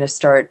said, I want to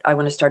start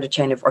a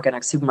chain of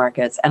organic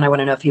supermarkets, and I want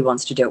to know if he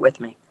wants to do it with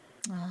me.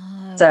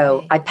 Oh, okay.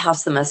 So I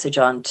passed the message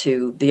on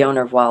to the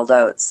owner of Wild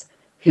Oats,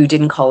 who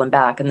didn't call him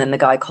back. And then the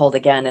guy called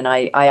again, and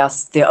I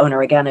asked the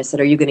owner again, I said,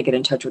 are you going to get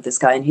in touch with this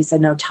guy? And he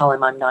said, no, tell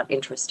him I'm not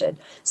interested.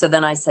 So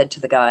then I said to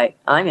the guy,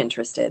 I'm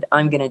interested.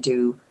 I'm going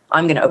to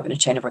open a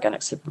chain of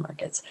organic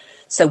supermarkets.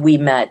 So we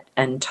met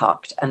and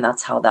talked, and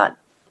that's how that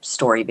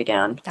story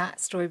began.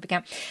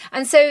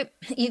 And so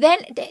you then,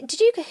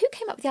 who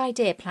came up with the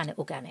idea, Planet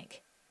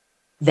Organic?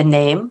 The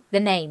name,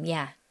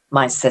 yeah.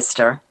 My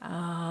sister.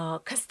 Oh,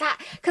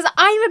 because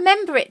I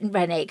remember it,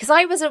 Renée, because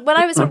when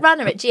I was a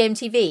runner at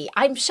GMTV,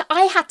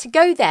 I had to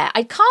go there.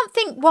 I can't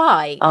think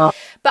why,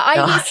 but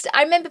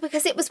I remember,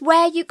 because it was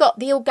where you got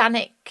the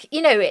organic.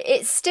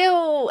 It's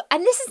still,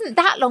 and this isn't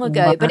that long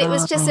ago, but it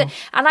was just, and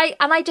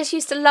I just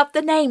used to love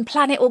the name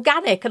Planet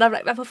Organic, and I'm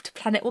like, I'm off to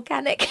Planet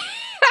Organic.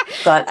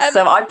 But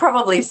so I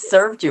probably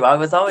served you. I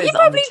was always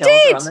on the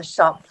tills or on the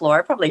shop floor.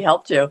 I probably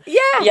helped you.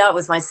 Yeah, it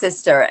was my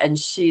sister, and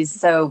she's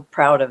so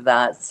proud of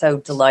that. So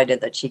delighted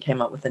that she came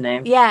up with the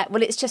name. Yeah,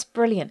 well, it's just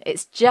brilliant.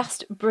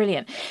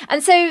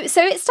 And so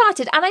it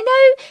started, and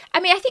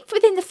I think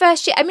within the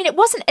first year, it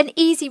wasn't an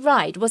easy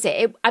ride, was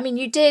it?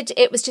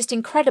 It was just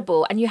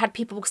incredible, and you had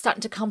people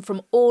starting to come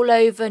from all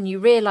over, and you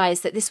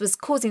realised that this was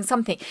causing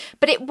something,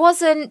 but it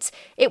wasn't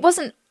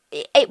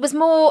it was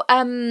more,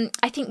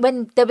 I think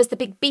when there was the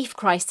big beef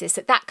crisis,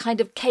 that kind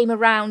of came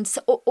around,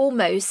 so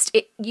almost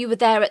you were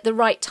there at the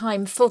right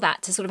time for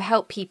that, to sort of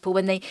help people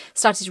when they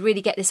started to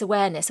really get this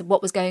awareness of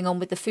what was going on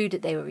with the food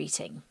that they were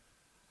eating.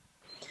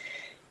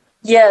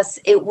 Yes,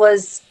 it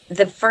was.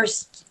 The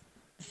first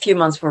few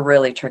months were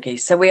really tricky.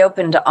 So we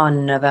opened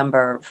on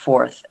November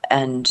 4th,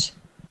 and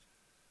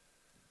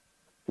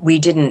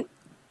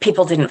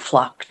people didn't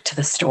flock to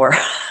the store,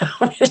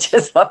 which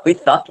is what we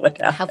thought would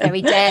happen. How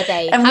very dare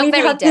they? And How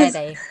very dare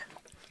they?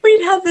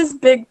 We'd had this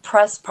big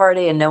press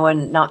party, and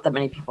not that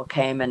many people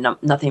came, and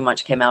nothing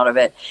much came out of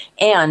it.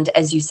 And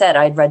as you said,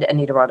 I'd read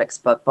Anita Roddick's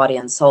book, Body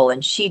and Soul,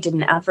 and she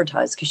didn't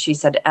advertise because she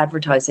said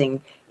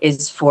advertising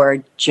is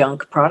for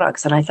junk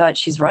products. And I thought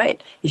she's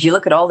right. If you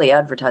look at all the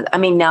advertising, I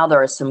mean, now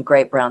there are some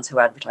great brands who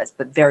advertise,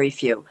 but very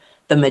few.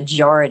 The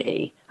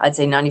majority, I'd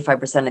say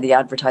 95% of the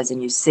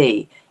advertising you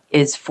see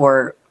is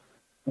for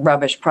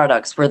rubbish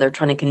products where they're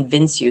trying to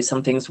convince you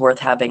something's worth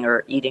having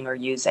or eating or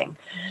using.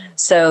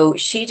 So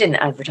she didn't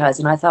advertise,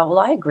 and I thought, well,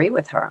 I agree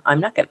with her. I'm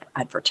not going to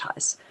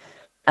advertise.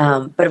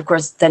 But of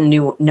course, then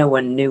no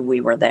one knew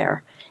we were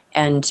there.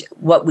 And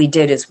what we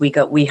did is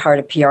we hired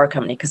a PR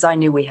company because I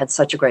knew we had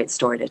such a great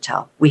story to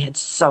tell. We had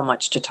so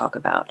much to talk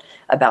about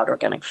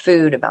organic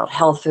food, about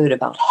health food,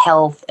 about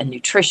health and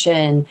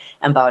nutrition,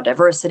 and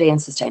biodiversity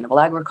and sustainable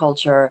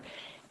agriculture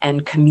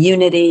and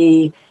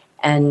community.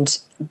 And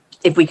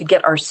if we could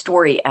get our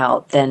story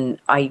out, then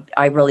I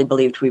really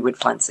believed we would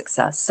find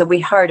success. So we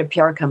hired a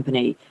PR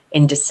company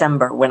in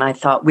December when I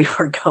thought we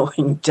were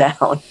going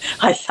down.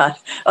 I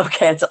thought,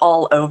 okay, it's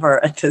all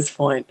over at this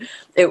point.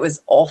 It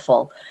was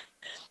awful.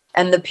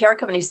 And the PR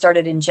company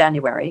started in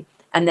January.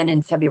 And then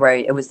in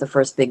February, it was the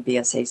first big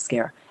BSA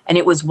scare. And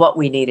it was what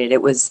we needed.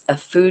 It was a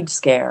food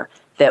scare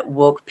that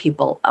woke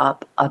people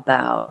up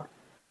about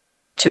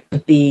to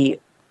be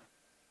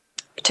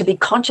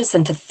conscious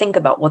and to think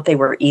about what they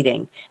were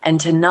eating and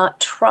to not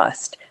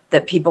trust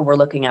that people were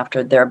looking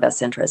after their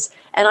best interests.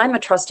 And I'm a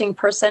trusting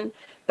person,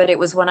 but it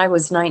was when I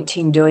was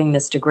 19 doing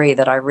this degree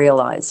that I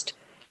realized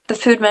the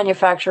food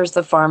manufacturers,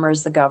 the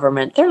farmers, the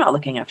government, they're not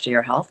looking after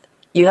your health.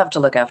 You have to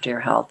look after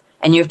your health,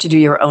 and you have to do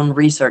your own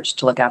research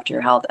to look after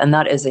your health. And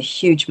that is a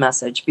huge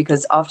message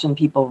because often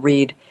people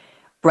read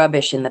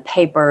rubbish in the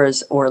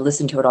papers or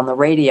listen to it on the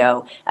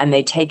radio and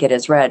they take it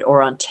as read,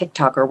 or on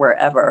TikTok or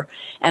wherever.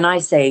 And I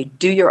say,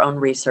 do your own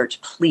research,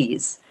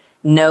 please.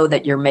 Know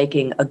that you're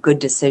making a good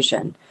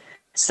decision.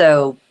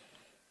 So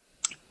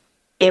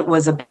it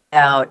was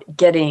about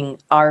getting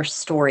our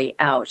story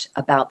out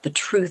about the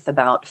truth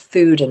about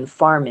food and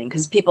farming,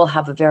 because people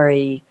have a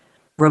very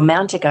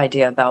romantic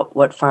idea about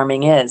what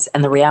farming is.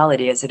 And the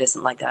reality is it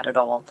isn't like that at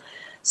all.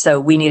 So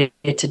we needed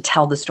to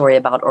tell the story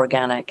about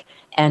organic.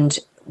 And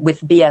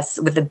with the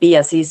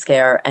BSE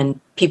scare and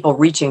people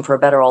reaching for a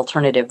better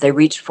alternative, they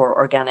reached for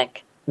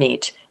organic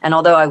meat. And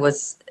although I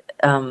was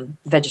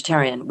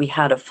vegetarian, we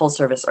had a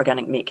full-service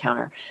organic meat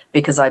counter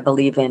because I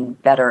believe in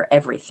better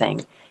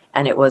everything.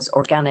 And it was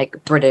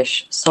organic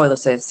British Soil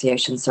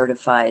Association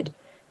certified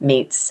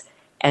meats.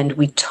 And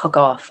we took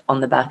off on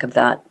the back of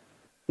that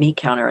meat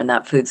counter and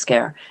that food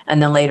scare.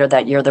 And then later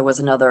that year, there was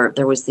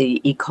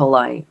the E.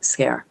 coli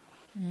scare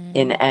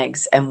in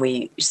eggs,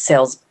 and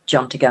sales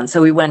jumped again.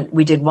 So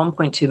we did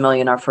 1.2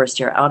 million our first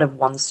year out of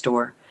one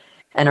store.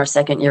 And our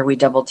second year, we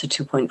doubled to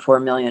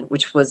 2.4 million,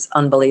 which was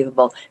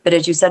unbelievable. But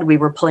as you said, we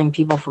were pulling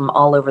people from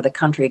all over the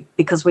country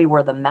because we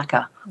were the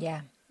Mecca.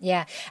 Yeah.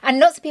 Yeah. And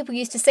lots of people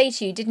used to say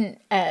to you, didn't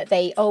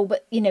they,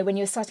 but, when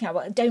you were starting out,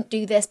 well, don't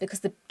do this because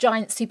the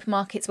giant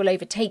supermarkets will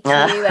overtake you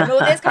and all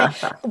this kind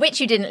of,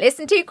 which you didn't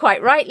listen to,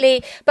 quite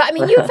rightly. But I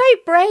mean, you were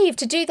very brave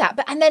to do that.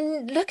 And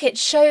then look, it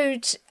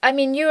showed,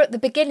 you're at the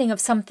beginning of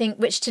something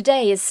which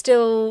today is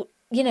still,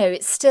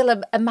 it's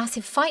still a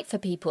massive fight for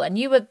people. And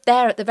you were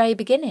there at the very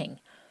beginning.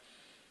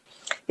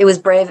 It was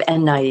brave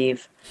and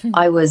naive. You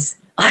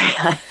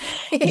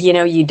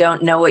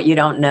don't know what you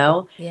don't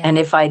know. Yeah. And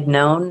if I'd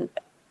known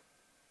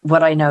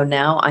what I know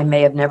now, I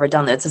may have never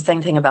done that. It's the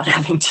same thing about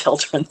having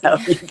children, though.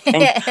 You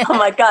think, oh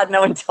my God, no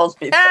one told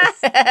me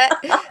this.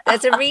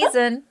 There's a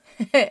reason.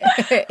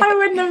 I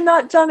wouldn't have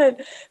not done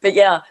it. But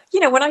yeah,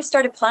 when I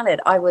started Planet,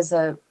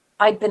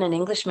 I'd been an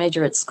English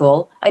major at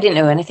school. I didn't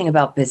know anything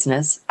about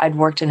business. I'd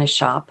worked in a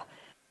shop.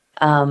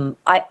 I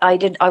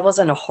was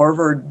in a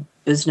Harvard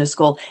business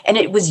school, and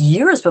it was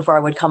years before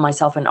I would call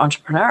myself an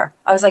entrepreneur.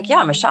 I was like, yeah,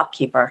 I'm a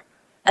shopkeeper.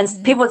 And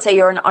people would say,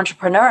 you're an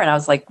entrepreneur. And I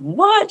was like,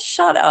 what?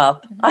 Shut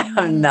up. I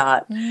am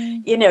not.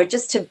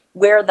 Just to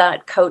wear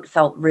that coat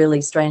felt really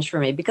strange for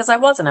me because I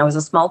wasn't. I was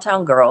a small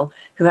town girl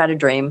who had a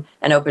dream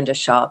and opened a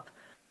shop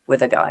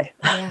with a guy.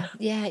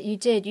 Yeah, you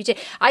did.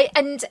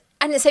 And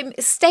so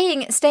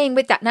staying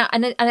with that now,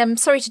 and I'm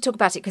sorry to talk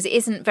about it because it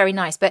isn't very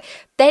nice, but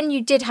then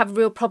you did have a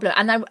real problem.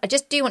 And I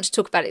just do want to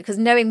talk about it because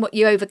knowing what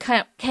you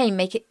overcame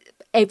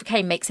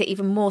makes it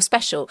even more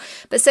special.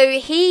 But so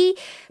he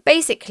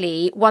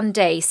basically one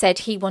day said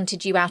he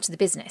wanted you out of the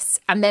business,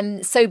 and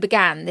then so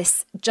began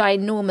this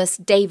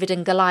ginormous David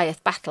and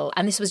Goliath battle.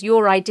 And this was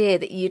your idea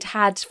that you'd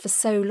had for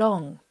so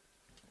long.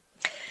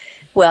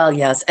 Well,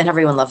 yes, and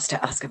everyone loves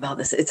to ask about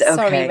this. It's okay.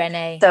 Sorry,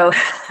 Renée. So,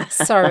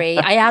 sorry,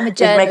 I am a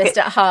journalist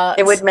at heart.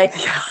 It would make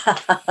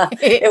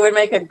it would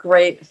make a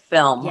great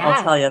film. Yeah,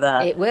 I'll tell you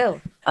that. It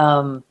will.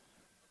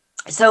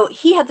 So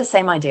he had the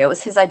same idea. It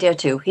was his idea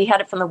too. He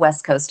had it from the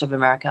West Coast of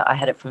America. I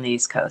had it from the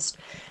East Coast.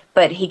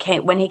 But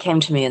when he came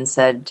to me and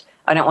said,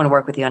 "I don't want to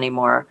work with you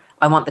anymore.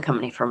 I want the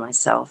company for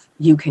myself.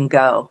 You can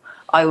go."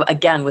 I,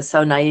 again, was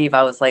so naive.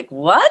 I was like,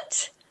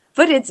 "What?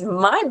 But it's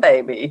my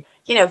baby.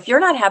 You know, if you're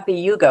not happy,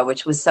 you go,"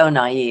 which was so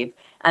naive.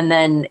 And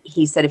then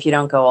he said, "If you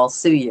don't go, I'll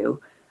sue you.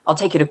 I'll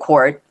take you to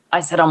court." I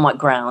said, "On what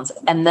grounds?"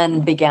 And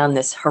then began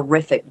this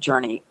horrific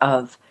journey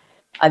of,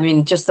 I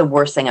mean, just the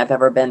worst thing I've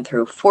ever been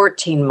through.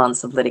 14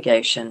 months of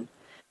litigation.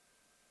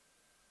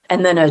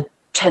 And then a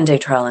 10-day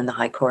trial in the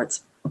high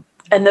courts.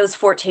 And those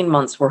 14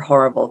 months were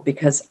horrible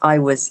because I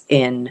was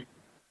in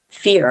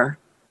fear.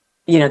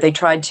 You know,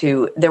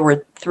 there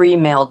were 3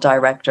 male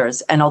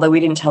directors. And although we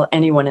didn't tell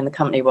anyone in the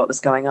company what was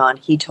going on,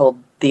 he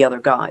told the other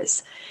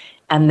guys.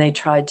 And they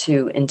tried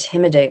to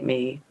intimidate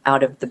me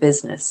out of the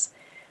business.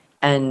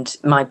 And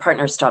my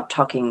partner stopped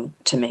talking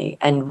to me.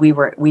 And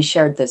we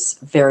shared this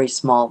very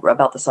small,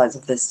 about the size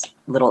of this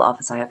little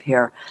office I have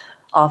here,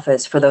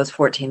 office for those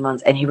 14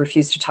 months. And he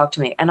refused to talk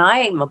to me. And I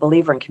am a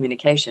believer in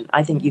communication.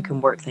 I think you can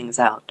work things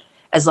out.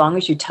 As long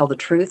as you tell the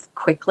truth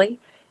quickly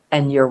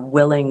and you're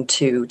willing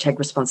to take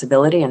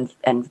responsibility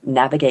and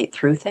navigate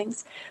through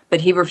things. But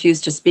he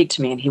refused to speak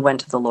to me and he went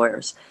to the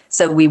lawyers.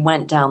 So we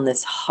went down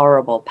this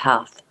horrible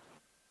path.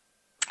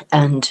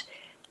 And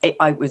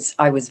I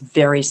was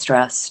very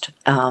stressed.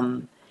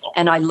 And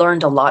I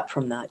learned a lot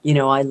from that. You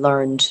know, I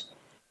learned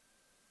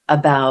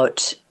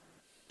about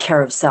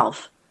care of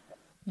self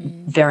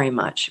very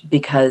much,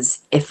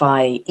 because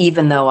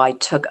even though I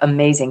took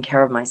amazing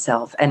care of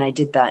myself, and I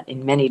did that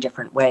in many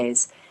different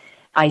ways,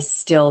 I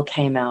still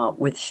came out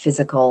with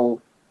physical,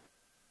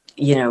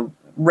 you know,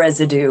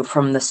 residue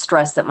from the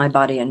stress that my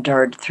body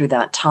endured through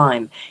that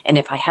time. And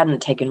if I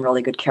hadn't taken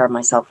really good care of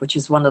myself, which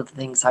is one of the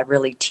things I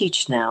really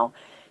teach now,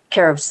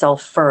 care of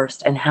self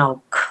first, and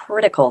how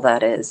critical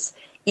that is,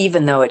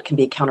 even though it can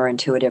be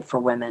counterintuitive for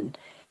women.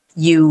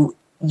 You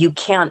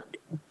can't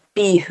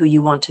be who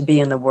you want to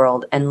be in the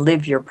world and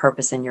live your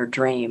purpose and your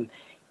dream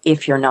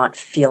if you're not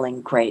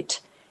feeling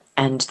great.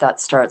 And that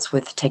starts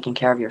with taking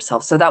care of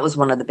yourself. So that was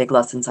one of the big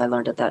lessons I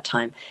learned at that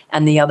time.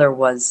 And the other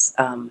was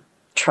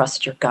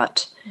trust your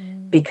gut.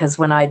 Because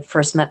when I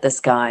first met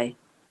this guy,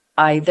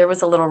 there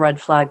was a little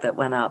red flag that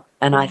went up.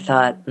 And I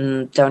thought,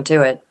 don't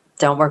do it.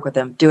 Don't work with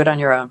him. Do it on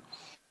your own.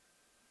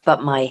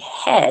 But my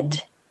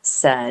head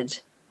said,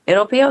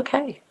 it'll be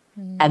okay.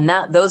 And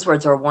those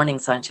words are a warning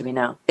sign to me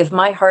now. If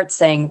my heart's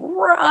saying,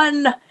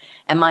 run,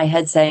 and my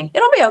head saying,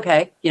 it'll be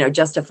okay, you know,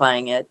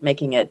 justifying it,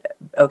 making it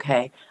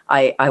okay,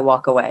 I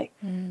walk away.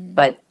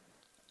 But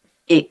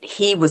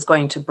he was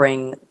going to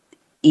bring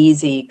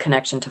easy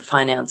connection to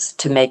finance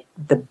to make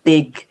the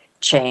big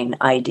chain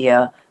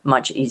idea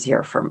much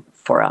easier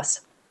for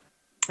us.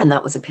 And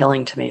that was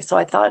appealing to me. So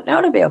I thought, no,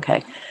 it'll be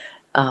okay.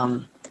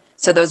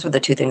 So those were the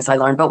 2 things I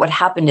learned. But what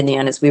happened in the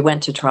end is we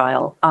went to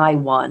trial. I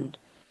won.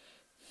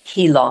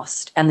 He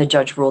lost. And the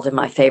judge ruled in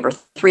my favor.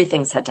 3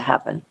 things had to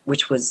happen,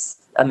 which was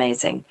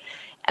amazing.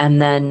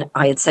 And then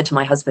I had said to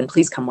my husband,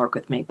 please come work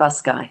with me. Bus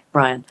guy,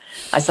 Brian.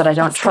 I said, I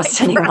don't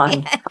trust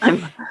anyone.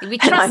 I'm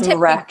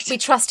wrecked. We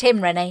trust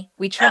him, Renée.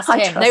 We trust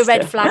him. No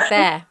red flag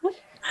there.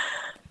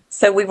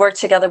 So we worked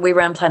together. We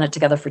ran Planet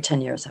together for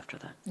 10 years after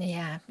that.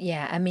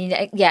 Yeah. I mean,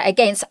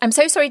 again, I'm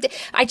so sorry.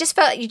 I just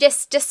felt you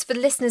just for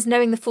listeners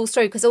knowing the full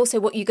story, because also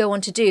what you go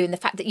on to do and the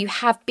fact that you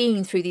have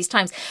been through these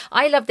times.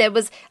 I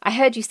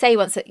heard you say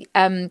once that,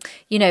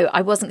 you know,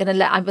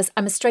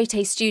 I'm a straight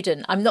A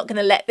student. I'm not going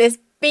to let this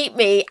beat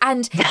me.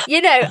 And,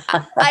 you know,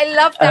 I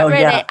love that,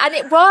 Renée. Yeah. And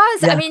it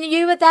was, I mean,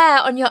 you were there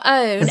on your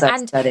own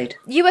and studied.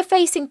 You were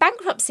facing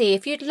bankruptcy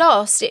if you'd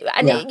lost.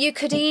 You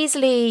could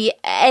easily,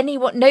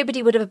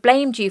 nobody would have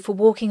blamed you for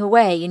walking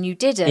away, and you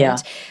didn't. Yeah.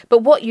 But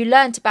what you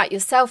learned about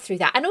yourself through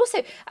that. And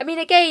also, I mean,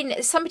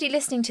 again, somebody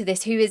listening to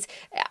this who is,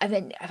 I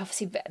mean,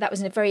 obviously that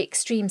was in a very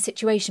extreme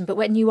situation, but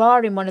when you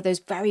are in one of those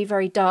very,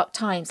 very dark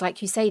times,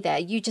 like you say there,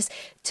 you just,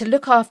 to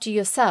look after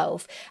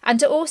yourself and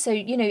to also,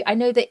 you know, I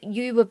know that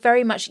you were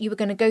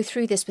going to go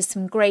through this with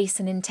some grace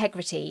and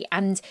integrity,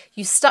 and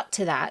you stuck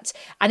to that.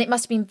 And it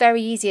must have been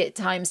very easy at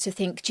times to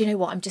think, do you know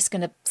what, I'm just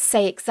going to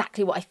say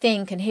exactly what I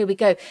think and here we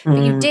go.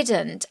 But you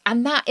didn't.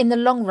 And that in the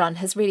long run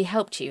has really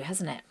helped you,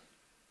 hasn't it?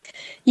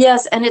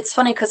 Yes. And it's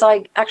funny because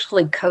I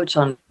actually coach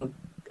on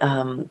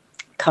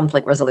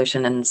conflict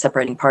resolution and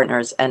separating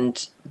partners,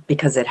 and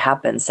because it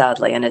happens,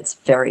 sadly, and it's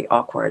very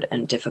awkward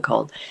and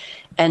difficult.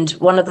 And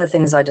one of the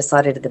things I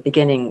decided at the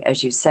beginning,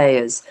 as you say,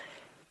 is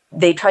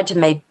they tried to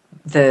make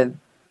the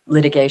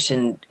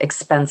litigation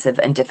expensive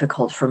and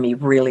difficult for me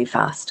really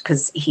fast,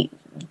 because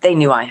they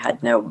knew I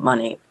had no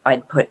money.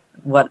 I'd put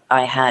what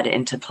I had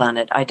into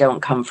Planet. I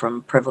don't come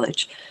from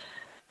privilege.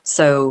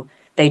 So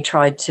they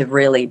tried to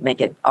really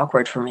make it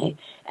awkward for me.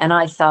 And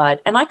I thought,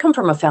 and I come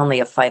from a family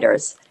of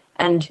fighters,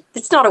 And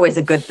it's not always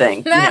a good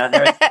thing.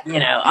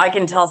 I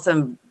can tell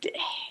some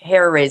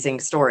hair-raising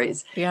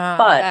stories. Yeah.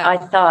 But I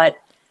thought,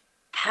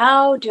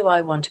 how do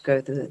I want to go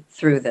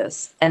through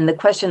this? And the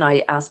question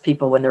I ask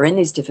people when they're in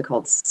these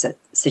difficult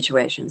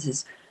situations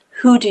is,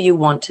 who do you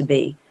want to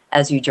be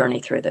as you journey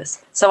through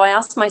this? So I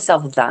asked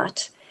myself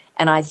that,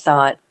 and I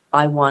thought,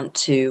 I want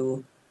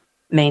to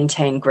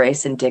maintain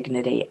grace and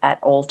dignity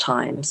at all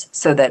times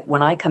so that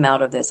when I come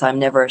out of this, I'm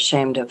never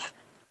ashamed of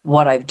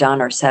what I've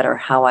done or said or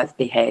how I've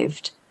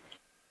behaved.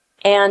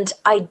 And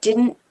I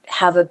didn't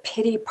have a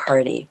pity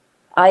party.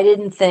 I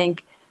didn't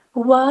think,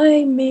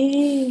 why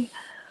me?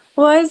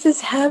 Why is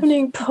this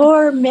happening?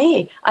 Poor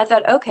me. I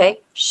thought,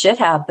 okay, shit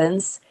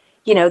happens.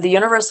 The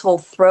universe will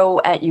throw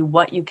at you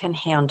what you can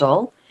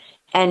handle.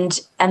 And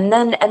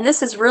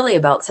this is really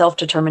about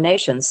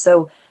self-determination.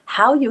 So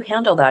how you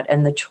handle that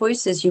and the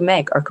choices you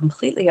make are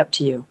completely up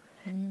to you.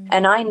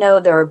 And I know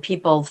there are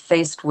people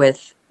faced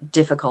with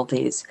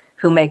difficulties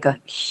who make a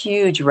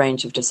huge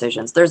range of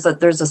decisions. There's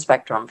a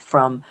spectrum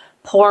from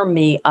poor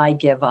me, I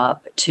give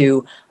up,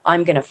 to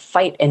I'm going to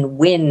fight and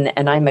win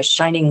and I'm a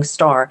shining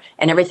star,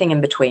 and everything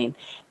in between.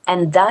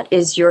 And that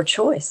is your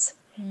choice.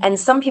 And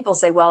some people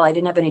say, well, I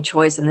didn't have any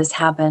choice and this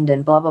happened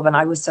and blah, blah, blah, and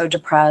I was so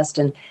depressed.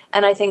 And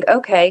I think,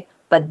 okay,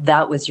 but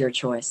that was your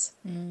choice.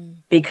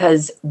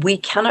 Because we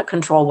cannot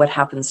control what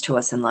happens to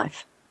us in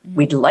life.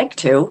 We'd like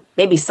to,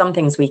 maybe some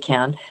things we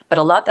can, but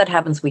a lot that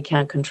happens we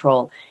can't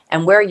control.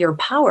 And where your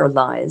power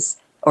lies,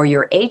 or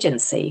your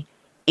agency,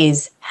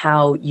 is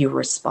how you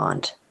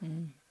respond.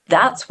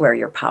 That's where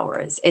your power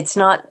is. It's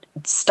not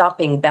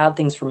stopping bad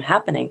things from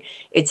happening.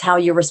 It's how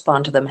you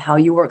respond to them, how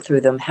you work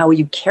through them, how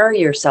you carry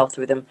yourself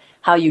through them,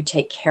 how you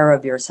take care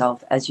of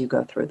yourself as you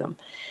go through them.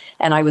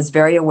 And I was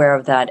very aware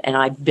of that, and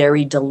I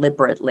very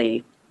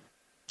deliberately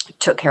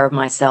took care of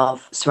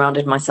myself,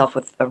 surrounded myself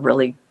with a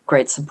really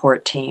great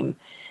support team,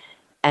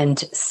 and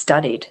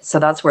studied. So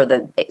that's where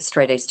the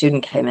straight A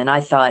student came in.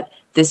 I thought,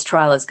 this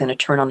trial is going to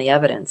turn on the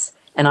evidence,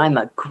 and I'm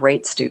a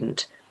great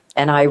student.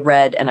 And I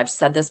read, and I've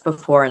said this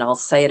before, and I'll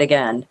say it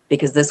again,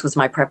 because this was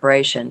my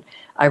preparation.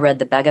 I read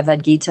the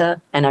Bhagavad Gita,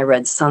 and I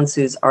read Sun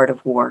Tzu's Art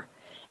of War.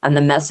 And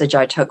the message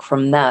I took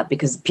from that,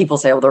 because people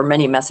say, oh, there are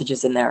many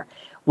messages in there,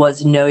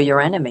 was know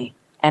your enemy.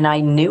 And I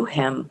knew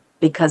him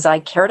because I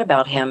cared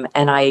about him,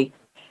 and I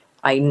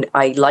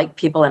like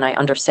people and I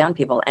understand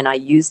people, and I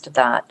used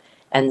that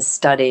and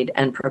studied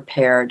and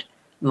prepared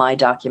my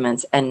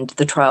documents, and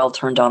the trial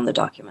turned on the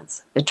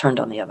documents. It turned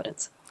on the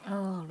evidence.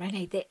 Oh,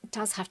 Renée, it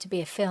does have to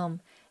be a film.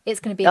 It's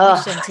going to be a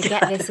mission to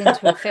get this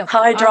into a film.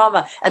 High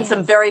drama and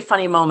some very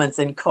funny moments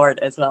in court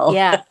as well.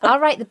 Yeah, I'll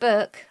write the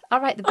book,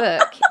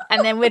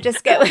 and then we'll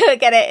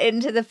get it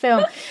into the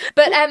film.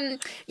 But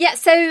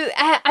so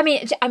I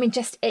mean,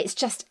 it's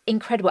just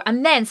incredible.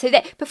 And then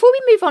before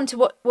we move on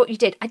to what you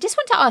did, I just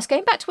want to ask,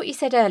 going back to what you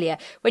said earlier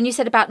when you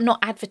said about not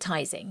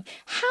advertising,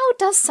 how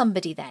does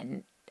somebody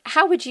then?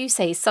 How would you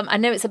say I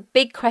know it's a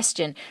big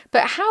question,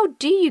 but how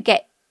do you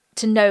get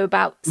to know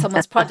about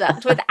someone's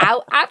product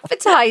without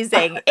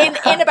advertising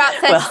in about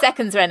 30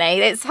 seconds, Renée?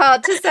 It's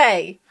hard to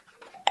say.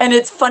 And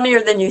it's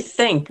funnier than you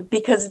think,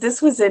 because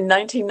this was in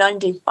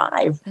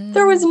 1995.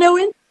 There was no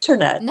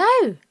internet.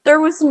 No.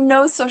 There was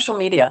no social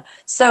media.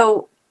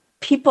 So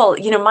people,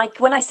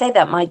 when I say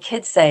that, my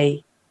kids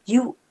say,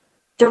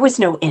 there was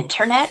no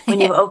internet when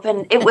you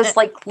open, it was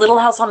like Little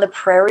House on the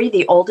Prairie,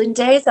 the olden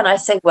days. And I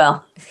say,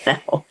 well,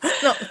 no.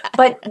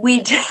 But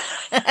we did.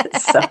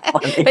 It's so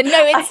funny. But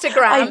no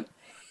Instagram. I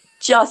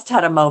just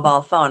had a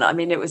mobile phone. I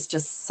mean, it was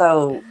just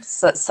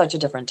such a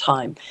different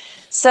time.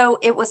 So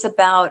it was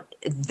about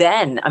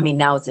then, I mean,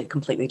 now it's a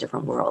completely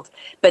different world,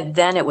 but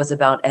then it was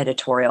about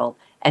editorial,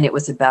 and it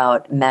was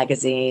about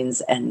magazines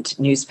and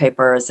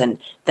newspapers, and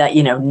that,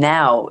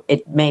 now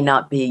it may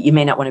not be, you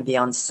may not want to be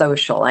on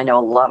social. I know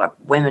a lot of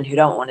women who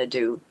don't want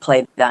to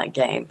play that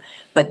game,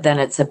 but then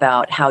it's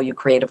about how you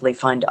creatively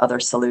find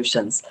other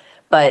solutions.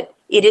 But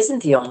it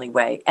isn't the only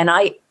way. And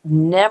I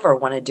never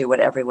want to do what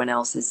everyone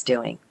else is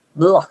doing.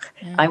 Look,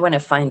 I want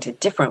to find a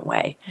different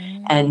way.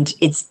 And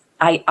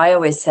I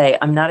always say,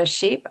 I'm not a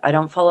sheep. I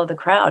don't follow the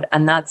crowd.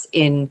 And that's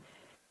in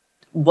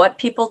what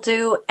people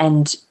do.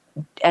 And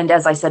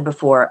as I said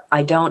before,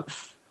 I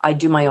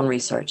do my own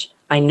research.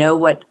 I know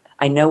what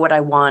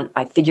I want.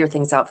 I figure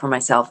things out for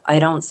myself. I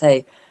don't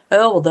say,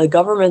 oh, well, the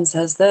government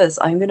says this,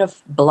 I'm going to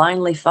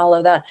blindly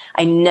follow that.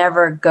 I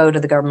never go to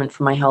the government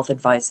for my health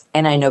advice.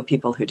 And I know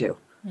people who do.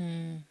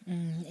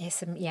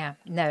 Yeah,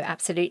 no,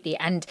 absolutely.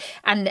 And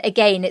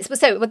again,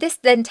 this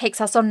then takes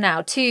us on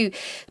now to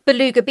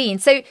Beluga Bean.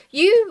 So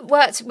you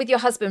worked with your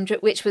husband,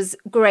 which was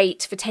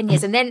great, for 10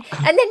 years. And then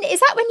is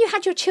that when you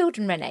had your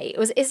children, Renée?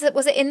 Was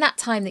it in that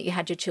time that you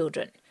had your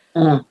children?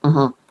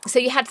 Mm-hmm. So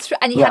you had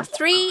you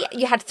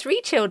had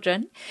three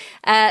children,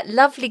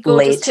 lovely,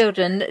 gorgeous Late.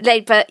 children.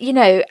 But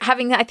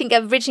I think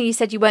originally you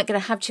said you weren't going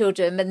to have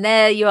children, and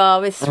there you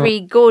are with three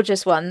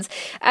gorgeous ones.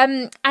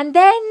 And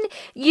then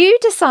you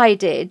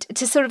decided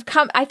to sort of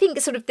come. I think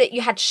sort of that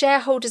you had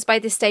shareholders by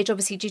this stage,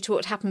 obviously due to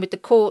what happened with the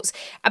courts.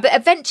 But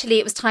eventually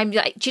it was time.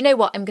 Like, do you know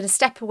what? I'm going to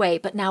step away.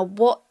 But now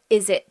what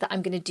is it that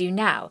I'm going to do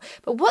now?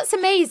 But what's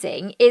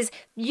amazing is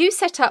you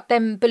set up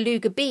then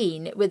Beluga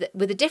Bean with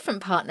a different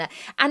partner,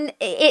 and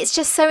it's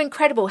just so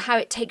incredible how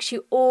it takes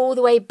you all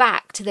the way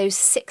back to those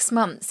 6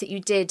 months that you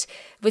did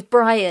with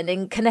Brian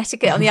in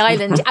Connecticut on the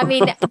island. I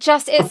mean,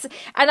 just it's,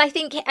 and I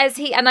think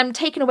and I'm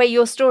taking away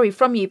your story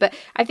from you, but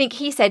I think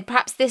he said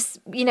perhaps this,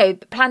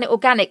 Planet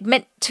Organic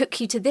took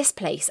you to this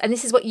place, and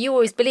this is what you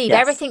always believe. Yes.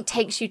 Everything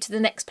takes you to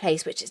the next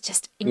place, which is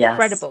just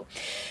incredible.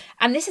 Yes.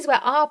 And this is where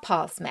our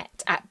paths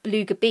met at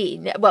Beluga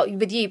Bean. Well,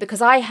 with you,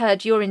 because I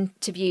heard your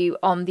interview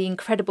on the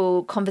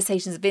incredible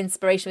Conversations of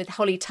Inspiration with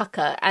Holly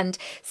Tucker. And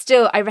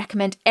still, I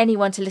recommend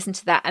anyone to listen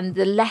to that. And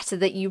the letter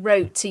that you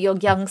wrote to your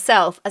young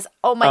self as,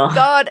 oh my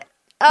God.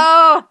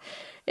 Oh,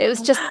 it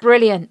was just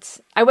brilliant.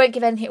 I won't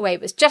give anything away.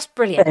 It was just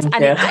brilliant. Thank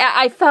and you.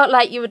 I felt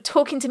like you were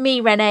talking to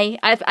me, Renée.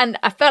 And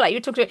I felt like you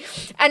were talking to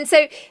me. And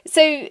so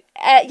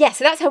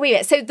that's how we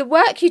met. So the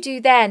work you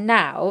do there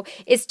now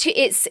is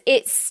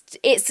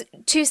it's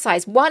two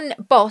sides. One,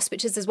 boss,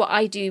 which is what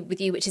I do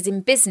with you, which is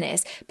in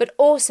business, but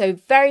also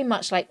very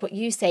much like what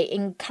you say,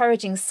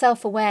 encouraging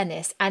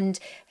self-awareness and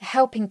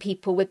helping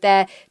people with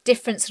their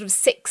different sort of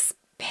 6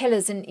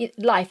 pillars in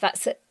life.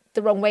 That's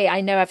the wrong way.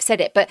 I know I've said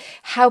it, but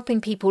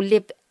helping people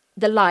live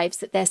the lives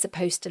that they're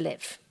supposed to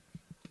live.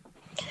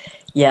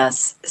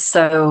 Yes.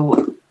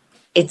 So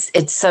it's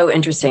so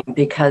interesting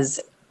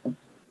because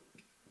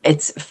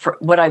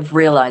what I've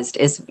realized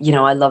is,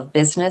 I love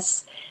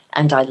business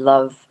and I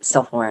love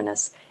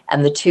self-awareness,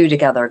 and the two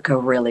together go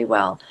really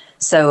well.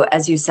 So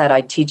as you said,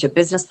 I teach a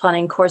business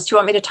planning course. Do you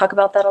want me to talk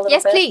about that a little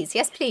bit?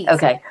 Yes, please.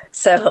 Okay.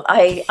 So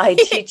I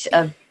teach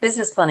a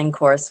business planning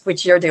course,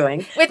 which you're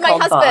doing. With my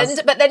husband,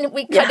 Boss. But then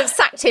we kind of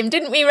sacked him,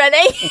 didn't we,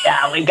 Renée?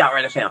 Yeah, we got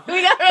rid of him.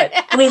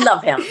 We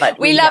love him, but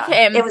we love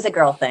him. It was a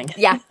girl thing.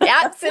 Yeah,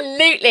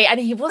 absolutely.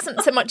 And he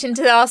wasn't so much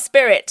into our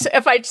spirit.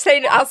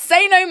 I'll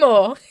say no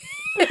more.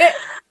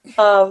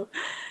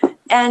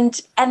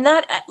 And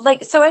that,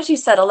 so as you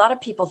said, a lot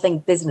of people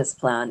think business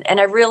plan.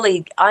 And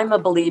I'm a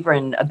believer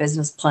in a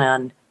business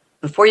plan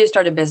before you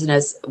start a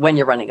business, when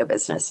you're running a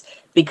business,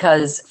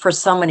 because for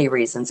so many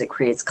reasons, it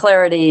creates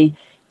clarity.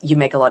 You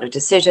make a lot of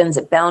decisions.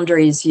 It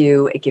boundaries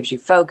you. It gives you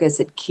focus.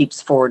 It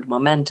keeps forward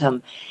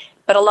momentum.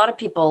 But a lot of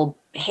people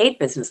hate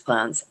business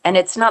plans. And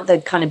it's not the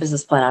kind of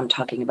business plan I'm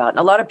talking about. And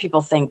a lot of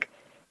people think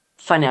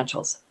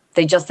financials.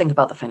 They just think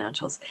about the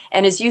financials.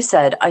 And as you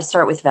said, I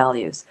start with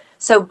values.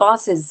 So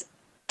Boss is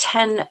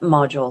 10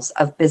 modules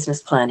of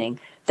business planning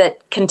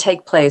that can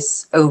take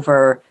place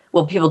over,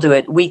 people do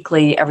it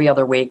weekly, every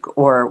other week,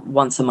 or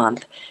once a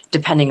month,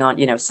 depending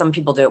on, some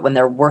people do it when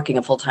they're working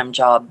a full-time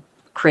job,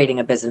 creating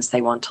a business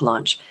they want to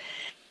launch.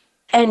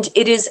 And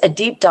it is a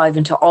deep dive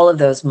into all of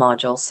those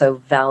modules. So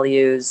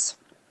values,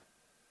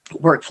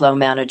 workflow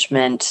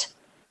management,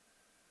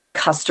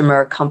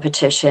 customer,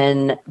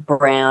 competition,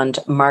 brand,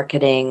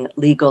 marketing,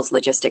 legals,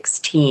 logistics,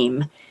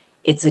 team.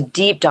 It's a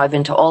deep dive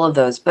into all of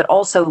those, but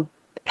also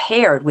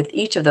paired with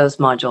each of those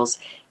modules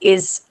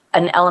is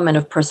an element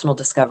of personal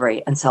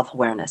discovery and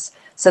self-awareness.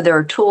 So there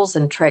are tools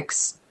and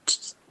tricks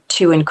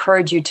to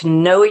encourage you to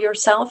know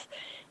yourself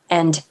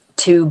and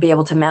to be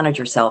able to manage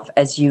yourself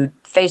as you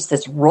face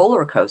this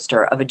roller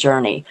coaster of a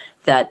journey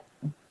that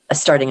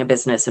starting a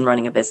business and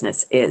running a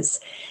business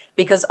is.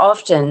 Because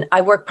often,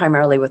 I work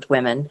primarily with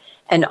women,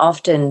 and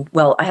often,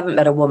 I haven't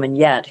met a woman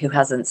yet who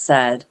hasn't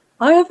said,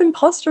 I have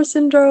imposter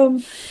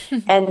syndrome.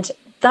 And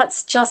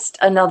that's just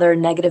another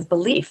negative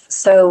belief.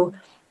 So,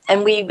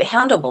 and we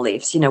handle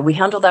beliefs, we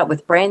handle that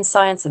with brain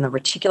science and the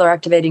reticular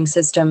activating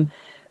system,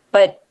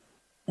 but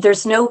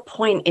there's no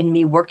point in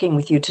me working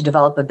with you to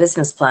develop a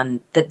business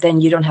plan that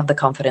then you don't have the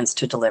confidence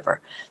to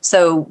deliver.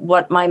 So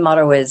what my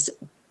motto is,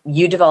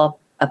 you develop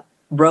a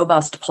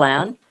robust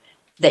plan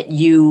that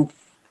you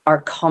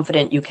are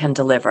confident you can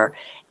deliver.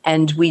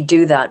 And we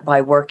do that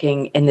by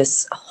working in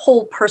this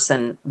whole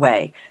person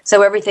way.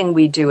 So everything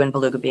we do in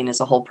Beluga Bean is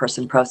a whole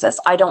person process.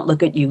 I don't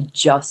look at you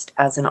just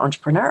as an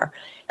entrepreneur.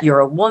 You're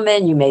a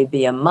woman, you may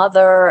be a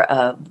mother,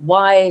 a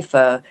wife,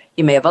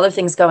 you may have other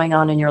things going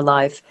on in your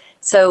life.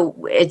 So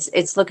it's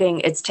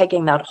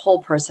taking that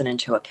whole person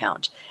into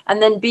account.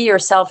 And then be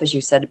yourself, as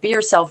you said. Be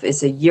yourself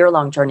is a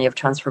year-long journey of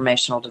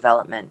transformational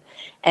development.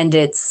 And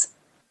it's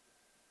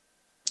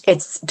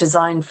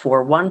designed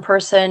for one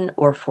person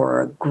or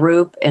for a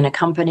group in a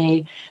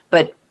company,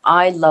 but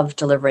I love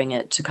delivering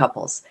it to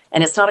couples.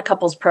 And it's not a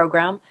couples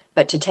program,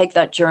 but to take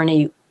that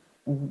journey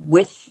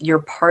with your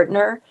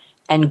partner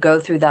and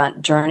go through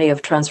that journey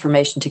of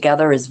transformation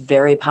together is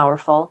very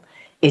powerful.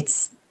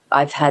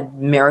 I've had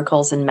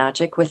miracles and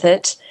magic with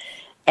it.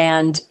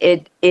 And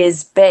it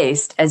is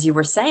based, as you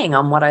were saying,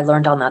 on what I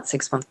learned on that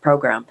 6-month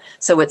program.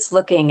 So it's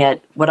looking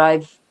at what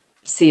I've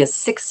see as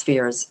 6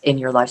 spheres in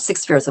your life,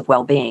 6 spheres of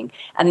well-being.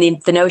 And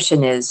the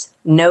notion is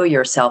know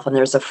yourself. And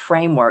there's a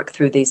framework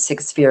through these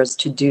 6 spheres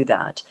to do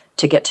that,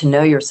 to get to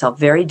know yourself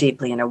very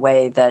deeply in a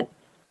way that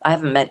I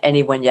haven't met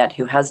anyone yet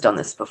who has done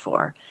this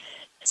before,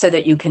 so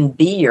that you can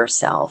be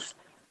yourself.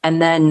 And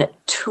then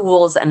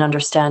tools and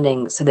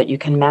understanding so that you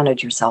can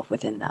manage yourself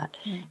within that.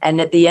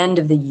 And at the end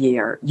of the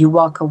year, you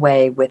walk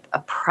away with a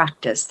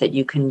practice that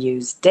you can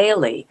use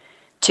daily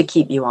to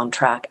keep you on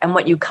track. And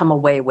what you come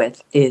away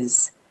with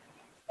is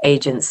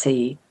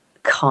agency,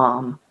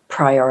 calm,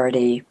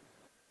 priority,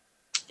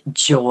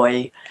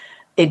 joy.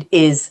 It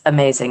is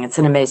amazing. It's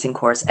an amazing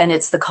course. And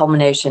it's the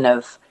culmination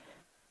of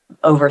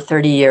over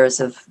 30 years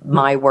of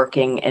my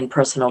working in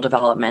personal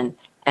development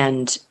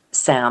and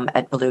Sam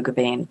at Beluga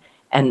Bean.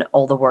 And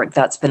all the work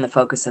that's been the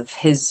focus of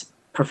his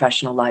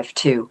professional life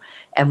too.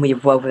 And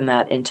we've woven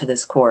that into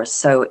this course.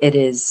 So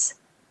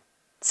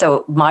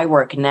my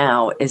work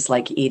now is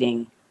like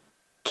eating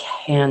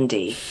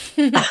candy.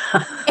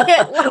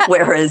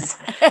 Whereas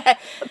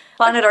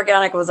Planet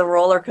Organic was a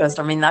roller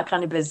coaster. I mean, that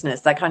kind of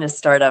business, that kind of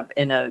startup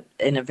in a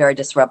very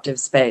disruptive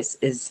space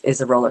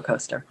is a roller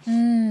coaster.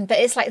 But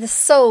it's like the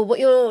soul, what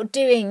you're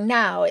doing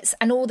now,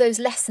 and all those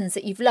lessons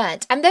that you've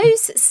learned. And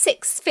those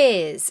 6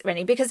 spheres,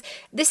 Renée, because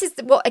this is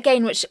what,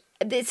 again,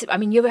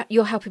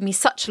 you're helping me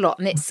such a lot.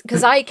 And it's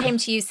because I came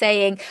to you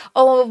saying,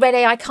 oh,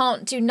 Renée, I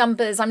can't do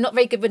numbers. I'm not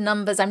very good with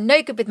numbers. I'm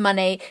no good with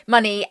money.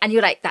 And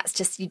you're like, that's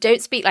just, you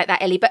don't speak like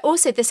that, Ellie. But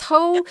also this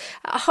whole,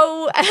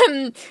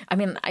 I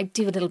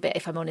do a little bit,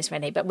 if I'm honest,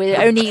 Renée, but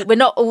we're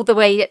not all the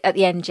way at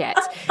the end yet.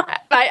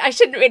 I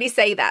shouldn't really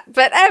say that.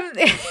 But,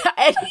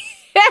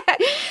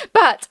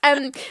 but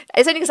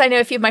it's only because I know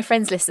a few of my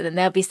friends listen and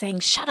they'll be saying,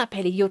 shut up,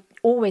 Ellie, you're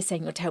always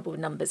saying you're terrible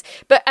with numbers.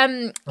 But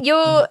when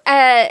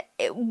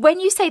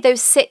you say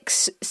those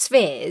 6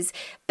 spheres,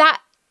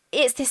 that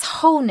it's this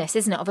wholeness,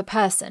 isn't it, of a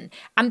person?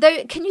 And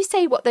can you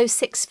say what those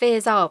 6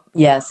 spheres are?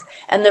 Yes.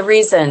 And the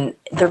reason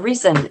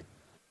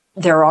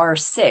there are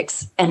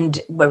 6,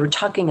 and we're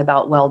talking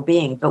about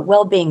well-being, but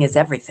well-being is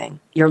everything.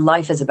 Your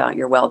life is about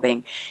your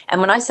well-being. And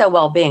when I say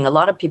well-being, a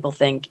lot of people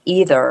think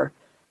either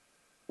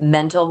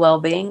mental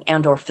well-being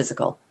and or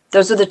physical.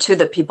 Those are the 2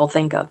 that people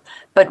think of.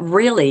 But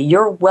really,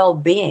 your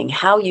well-being,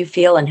 how you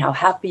feel and how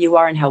happy you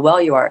are and how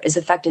well you are, is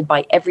affected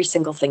by every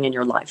single thing in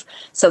your life.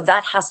 So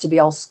that has to be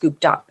all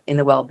scooped up in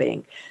the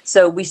well-being.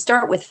 So we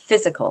start with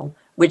physical,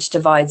 which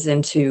divides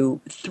into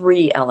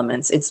 3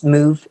 elements. It's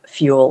move,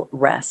 fuel,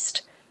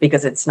 rest,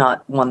 because it's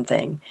not one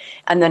thing.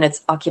 And then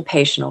it's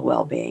occupational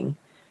well-being,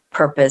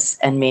 purpose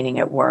and meaning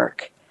at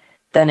work.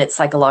 Then it's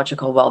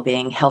psychological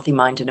well-being, healthy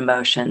mind and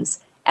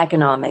emotions,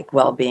 economic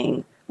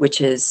well-being,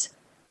 which is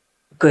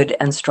good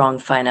and strong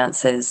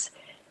finances.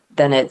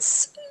 Then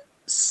it's,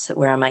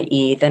 where am I?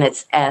 E. Then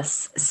it's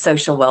S,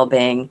 social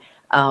well-being,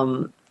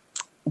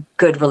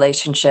 good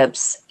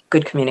relationships,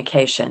 good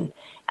communication.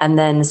 And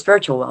then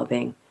spiritual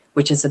well-being,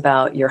 which is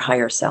about your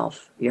higher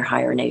self, your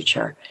higher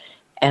nature.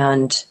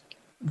 And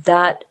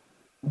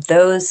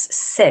those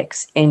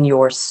 6 in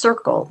your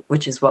circle,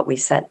 which is what we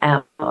set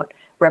out,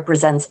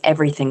 represents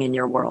everything in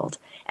your world.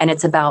 And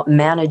it's about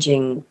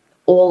managing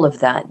all of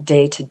that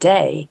day to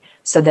day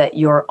so that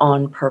you're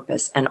on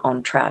purpose and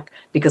on track.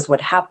 Because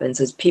what happens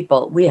is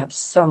we have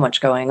so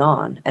much going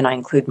on, and I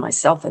include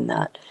myself in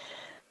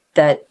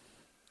that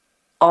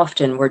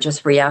often we're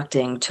just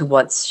reacting to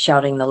what's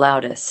shouting the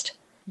loudest.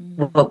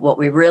 But what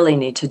we really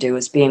need to do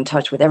is be in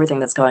touch with everything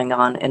that's going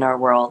on in our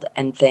world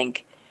and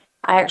think,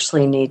 I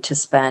actually need to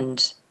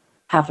spend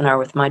half an hour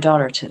with my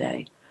daughter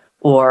today,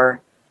 or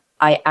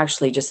I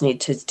actually just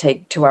need to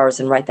take 2 hours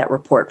and write that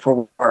report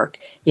for work,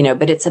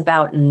 but it's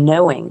about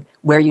knowing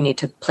where you need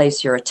to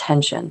place your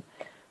attention,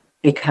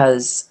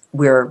 because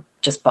we're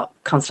just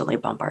constantly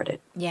bombarded.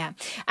 Yeah.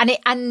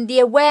 And the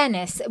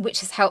awareness, which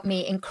has helped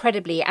me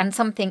incredibly, and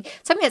something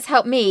that's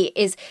helped me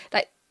is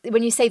like,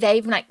 when you say that,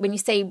 even like when you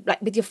say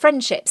like with your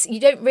friendships,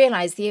 you don't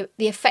realize the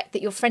effect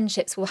that your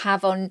friendships will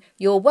have on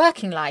your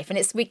working life. And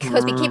it's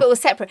because we keep it all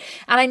separate.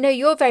 And I know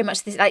you're very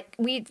much this, like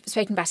we've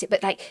spoken about it,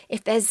 but like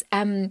if there's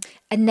a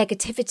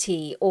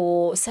negativity,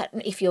 or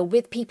certain, if you're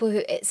with people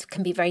who it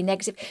can be very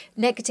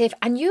negative,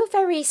 and you're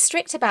very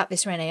strict about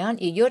this, Renée,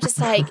 aren't you? You're just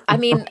like, I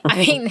mean,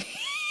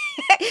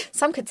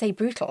 some could say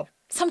brutal.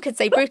 But some would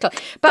say brutal.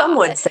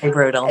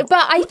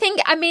 But I think,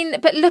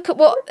 but look at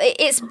what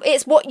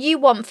it's what you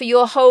want for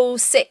your whole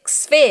 6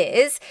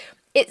 spheres.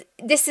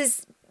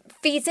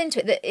 Feeds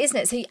into it, isn't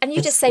it? So, and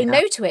you just say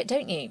no to it,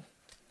 don't you?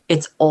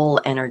 It's all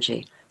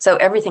energy. So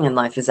everything in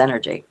life is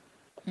energy.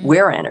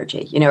 We're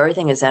energy.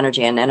 Everything is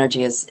energy, and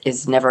energy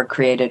is never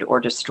created or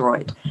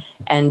destroyed.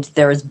 And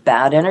there is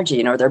bad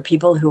energy. There are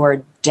people who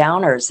are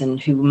downers and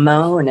who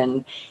moan,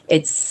 and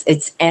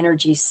it's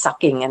energy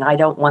sucking, and I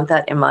don't want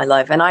that in my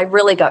life. And I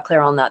really got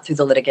clear on that through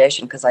the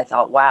litigation, because I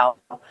thought, wow,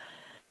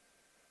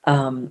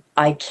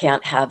 I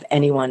can't have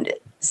anyone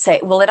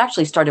say, well, it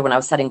actually started when I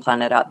was setting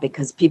Planet up,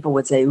 because people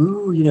would say,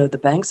 ooh, the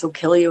banks will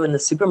kill you and the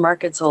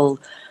supermarkets will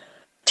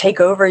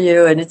take over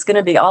you and it's going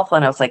to be awful.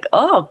 And I was like,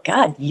 oh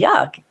God,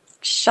 yuck.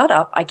 shut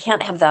up. I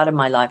can't have that in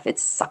my life.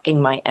 It's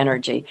sucking my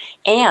energy.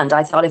 And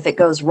I thought if it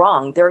goes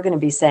wrong, they're going to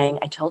be saying,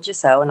 I told you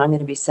so. And I'm going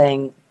to be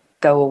saying,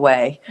 go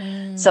away.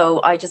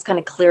 So I just kind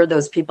of cleared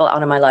those people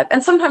out of my life.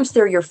 And sometimes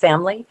they're your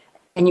family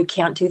and you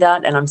can't do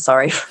that. And I'm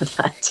sorry for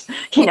that.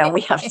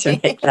 We have to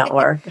make that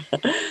work.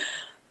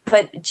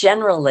 But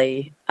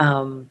generally,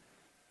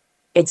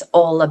 it's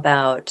all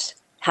about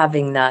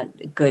having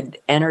that good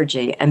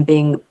energy and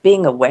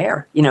being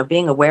aware,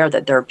 being aware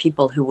that there are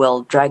people who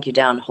will drag you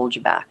down, hold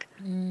you back.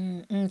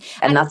 And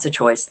that's a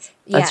choice.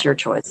 That's your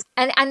choice.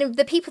 And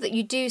the people that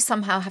you do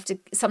somehow have to,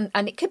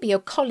 and it could be your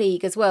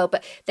colleague as well,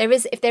 but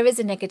if there is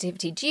a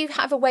negativity, do you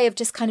have a way of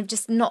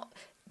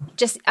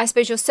I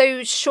suppose you're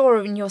so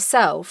sure in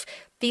yourself,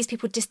 these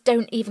people just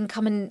don't even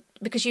come in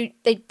because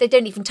they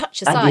don't even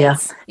touch your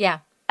sides. Yeah.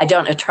 I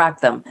don't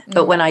attract them.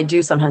 But when I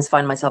do sometimes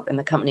find myself in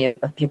the company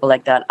of people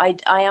like that, I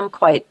am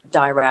quite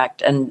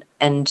direct and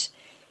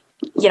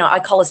I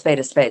call a spade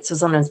a spade. So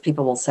sometimes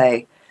people will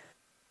say,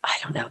 I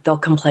don't know, they'll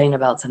complain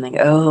about something.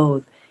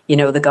 Oh,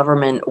 the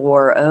government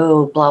or,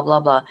 oh, blah, blah,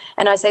 blah.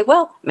 And I say,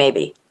 well,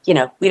 maybe, we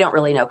don't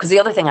really know. Because the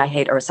other thing I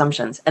hate are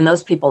assumptions. And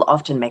those people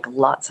often make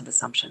lots of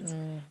assumptions.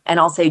 And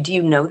I'll say, do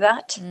you know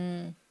that?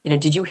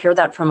 Did you hear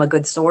that from a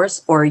good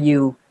source? Or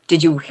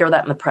did you hear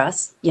that in the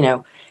press?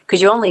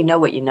 Because you only know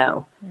what you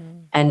know.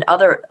 And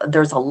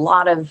there's a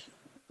lot of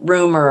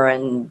rumor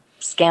and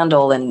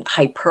scandal and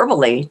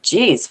hyperbole,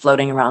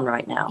 floating around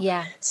right now.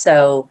 Yeah.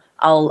 So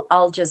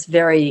I'll just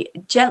very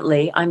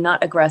gently, I'm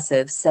not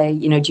aggressive, say,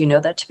 do you know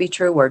that to be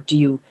true? Or do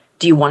you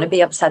want to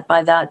be upset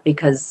by that?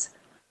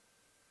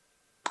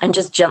 And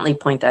just gently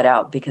point that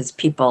out, because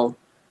people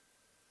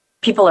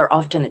are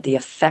often at the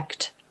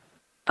effect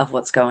of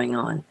what's going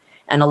on.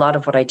 And a lot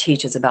of what I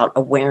teach is about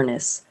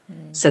awareness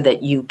so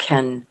that you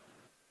can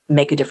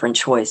make a different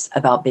choice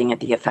about being at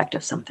the effect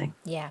of something.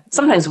 Yeah.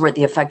 Sometimes we're at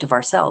the effect of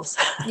ourselves.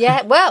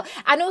 Yeah. Well,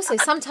 and also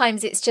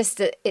sometimes it's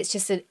just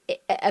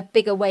a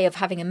bigger way of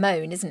having a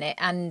moan, isn't it?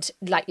 And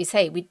like you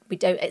say, we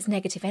don't. It's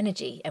negative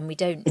energy, and we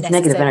don't. It's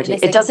negative energy.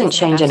 It doesn't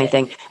change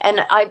anything.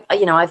 And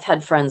I've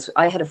had friends.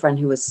 I had a friend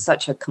who was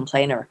such a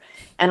complainer,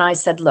 and I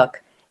said,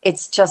 look,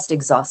 it's just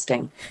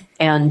exhausting,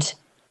 and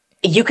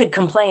you could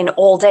complain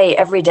all day,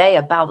 every day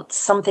about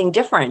something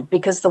different,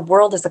 because the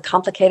world is a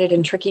complicated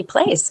and tricky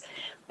place.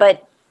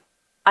 But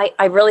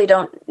I really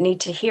don't need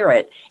to hear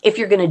it. If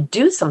you're going to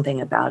do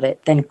something about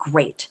it, then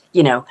great.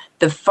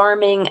 The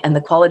farming and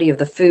the quality of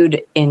the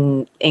food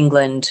in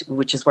England,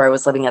 which is where I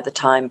was living at the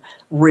time,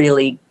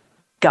 really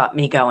got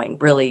me going,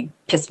 really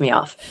pissed me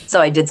off. So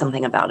I did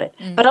something about it.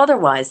 But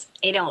otherwise,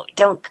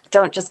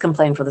 don't just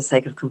complain for the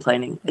sake of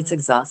complaining. It's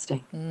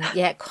exhausting.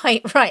 Yeah,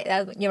 quite right.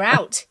 You're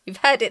out. You've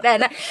heard it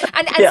then.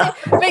 And so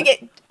bring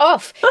it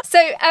off.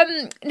 So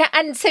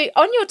so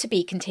on your To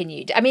Be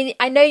Continued, I mean,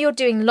 I know you're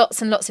doing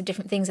lots and lots of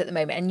different things at the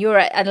moment, and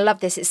and I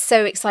love this, it's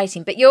so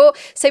exciting. But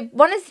so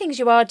one of the things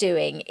you are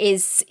doing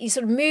is you're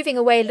sort of moving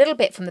away a little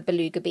bit from the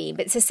beluga bean,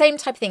 but it's the same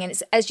type of thing. And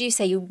it's, as you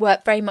say, you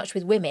work very much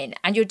with women,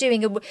 and you're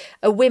doing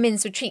a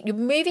women's retreat. You're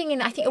moving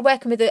in, I think you're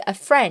working with a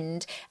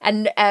friend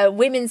and a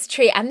women's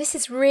retreat, and this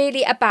is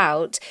really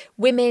about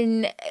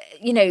women,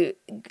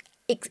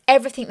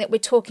 everything that we're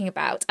talking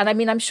about. And I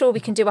mean, I'm sure we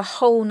can do a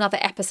whole nother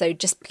episode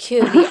just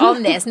purely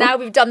on this. Now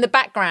we've done the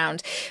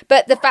background,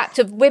 but the fact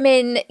of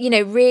women,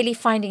 really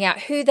finding out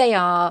who they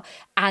are,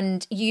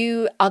 and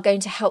you are going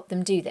to help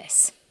them do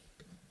this.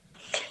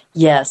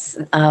 Yes.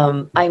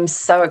 I'm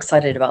so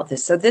excited about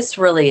this. So this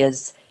really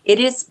is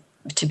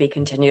to be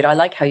continued. I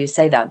like how you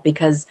say that,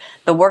 because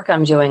the work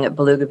I'm doing at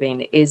Beluga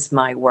Bean is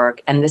my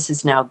work, and this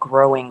is now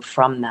growing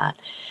from that.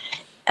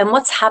 And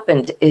what's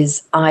happened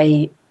is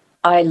I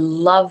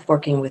love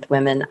working with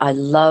women. I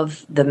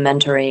love the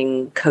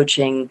mentoring,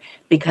 coaching,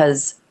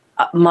 because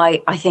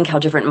I think how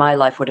different my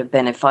life would have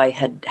been if I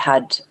had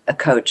had a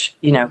coach,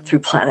 through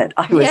Planet.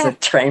 I was a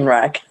train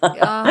wreck.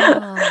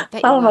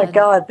 Oh my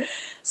God.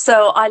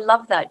 So I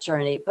love that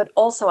journey. But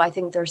also I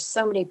think there's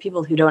so many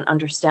people who don't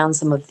understand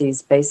some of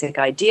these basic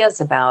ideas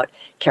about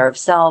care of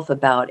self,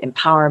 about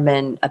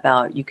empowerment,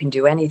 about you can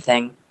do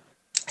anything.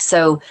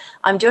 So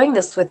I'm doing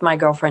this with my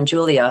girlfriend,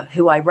 Julia,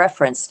 who I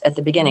referenced at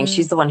the beginning.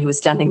 She's the one who was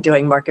standing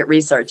doing market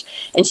research.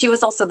 And she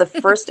was also the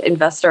first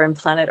investor in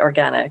Planet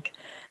Organic.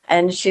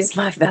 And she's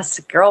my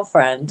best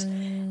girlfriend.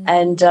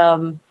 And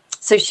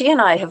so she and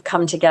I have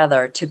come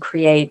together to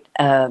create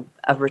a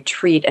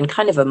retreat and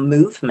kind of a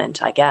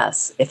movement, I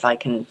guess, if I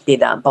can be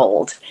that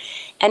bold.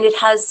 And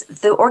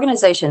the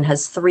organization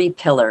has 3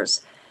 pillars.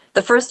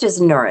 The first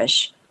is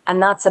Nourish.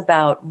 And that's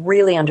about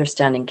really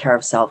understanding care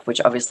of self,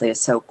 which obviously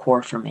is so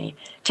core for me.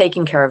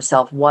 Taking care of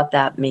self, what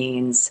that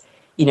means,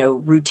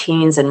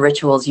 routines and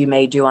rituals you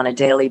may do on a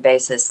daily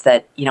basis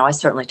that, I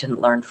certainly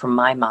didn't learn from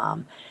my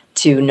mom,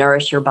 to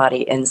nourish your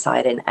body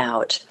inside and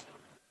out,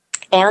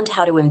 and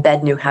how to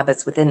embed new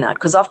habits within that.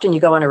 Because often you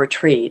go on a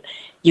retreat,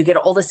 you get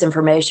all this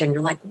information,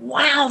 you're like,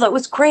 wow, that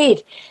was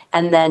great.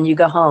 And then you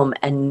go home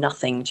and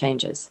nothing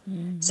changes.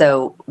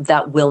 So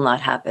that will not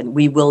happen.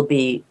 We will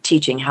be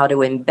teaching how to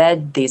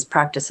embed these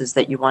practices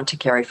that you want to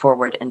carry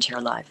forward into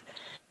your life.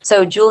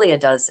 So Julia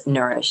does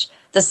nourish.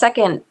 The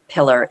second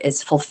pillar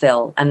is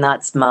fulfill, and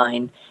that's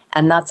mine.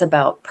 And that's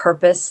about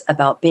purpose,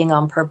 about being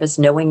on purpose,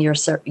 knowing your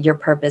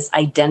purpose,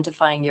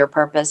 identifying your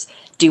purpose.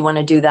 Do you want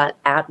to do that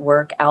at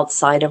work,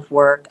 outside of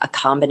work, a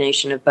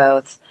combination of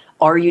both?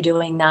 Are you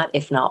doing that?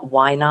 If not,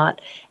 why not?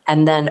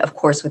 And then, of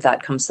course, with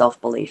that comes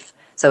self-belief.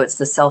 So it's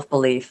the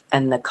self-belief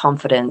and the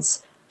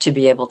confidence to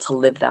be able to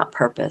live that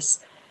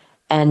purpose.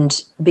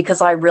 And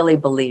because I really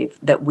believe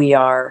that we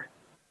are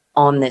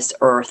on this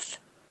earth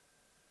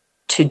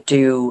to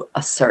do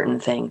a certain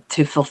thing,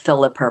 to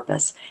fulfill a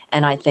purpose.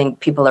 And I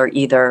think people are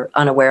either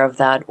unaware of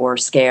that or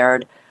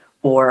scared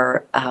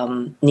or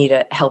need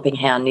a helping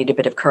hand, need a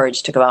bit of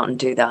courage to go out and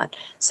do that.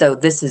 So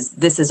this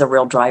is a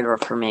real driver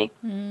for me.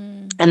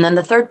 And then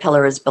the third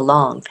pillar is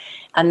belong.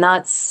 And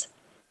that's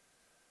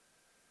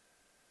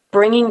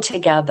bringing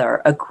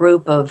together a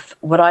group of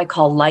what I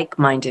call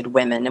like-minded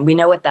women. And we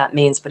know what that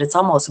means, but it's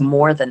almost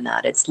more than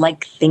that. It's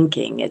like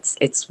thinking.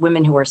 It's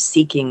women who are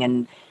seeking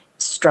and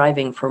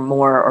striving for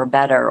more or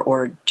better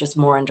or just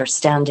more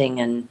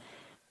understanding and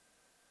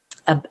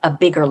a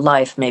bigger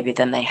life maybe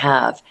than they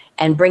have,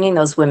 and bringing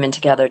those women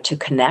together to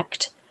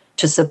connect,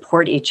 to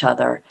support each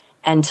other,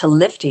 and to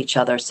lift each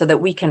other so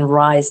that we can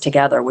rise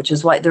together, which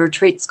is why the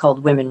retreat's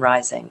called Women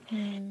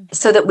Rising,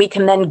 so that we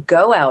can then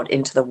go out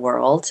into the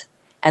world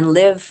and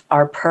live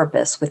our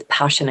purpose with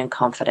passion and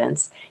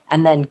confidence,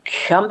 and then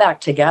come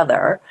back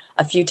together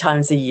a few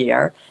times a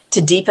year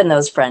to deepen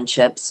those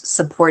friendships,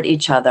 support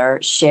each other,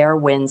 share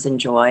wins and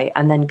joy,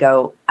 and then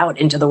go out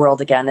into the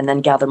world again and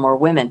then gather more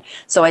women.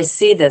 So I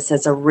see this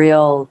as a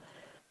real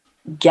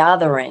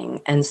gathering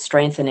and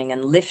strengthening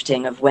and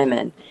lifting of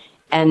women,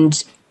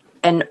 and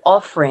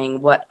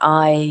offering what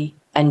I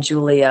and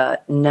Julia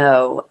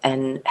know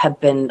and have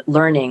been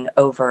learning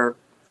over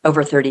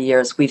 30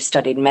 years. We've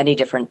studied many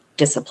different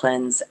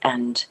disciplines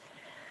and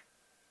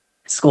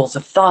schools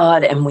of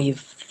thought, and we've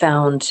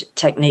found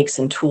techniques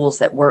and tools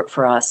that work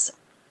for us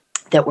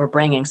that we're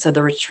bringing. So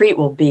the retreat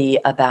will be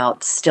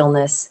about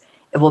stillness.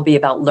 It will be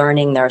about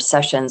learning. There are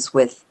sessions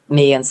with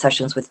me and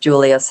sessions with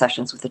Julia,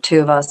 sessions with the two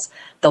of us.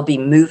 There'll be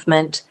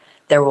movement.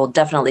 There will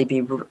definitely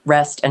be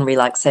rest and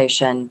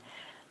relaxation,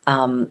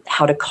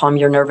 how to calm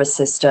your nervous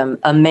system,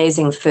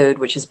 amazing food,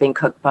 which is being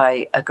cooked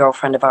by a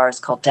girlfriend of ours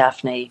called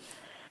Daphne,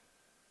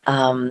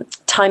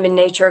 time in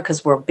nature,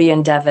 because we'll be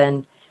in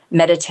Devon,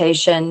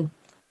 meditation,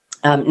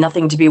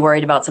 nothing to be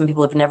worried about. Some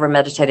people have never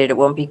meditated. It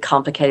won't be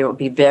complicated. It will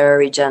be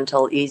very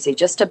gentle, easy,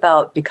 just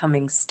about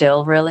becoming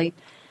still, really.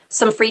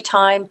 Some free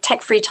time,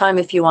 tech-free time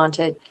if you want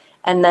it,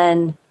 and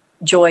then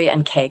joy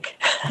and cake.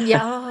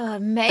 Yeah,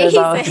 amazing. There's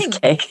always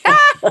cake.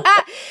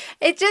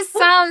 It just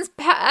sounds,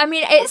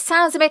 it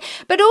sounds amazing.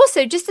 But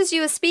also, just as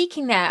you were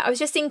speaking there, I was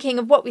just thinking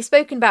of what we've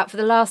spoken about for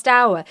the last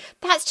hour.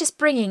 That's just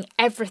bringing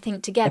everything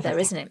together,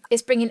 isn't it?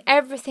 It's bringing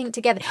everything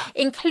together,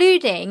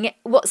 including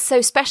what's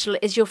so special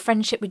is your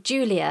friendship with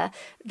Julia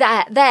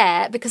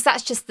because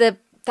that's just the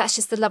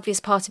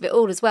loveliest part of it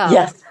all as well.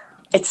 Yes.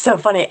 It's so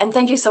funny. And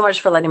thank you so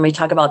much for letting me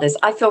talk about this.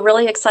 I feel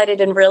really excited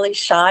and really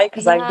shy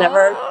because I've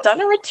never done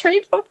a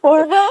retreat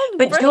before. Well,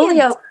 but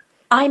brilliant.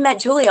 I met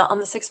Julia on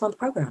the 6-month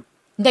program.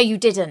 No, you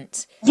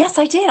didn't. Yes,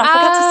 I did. I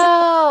forgot to say.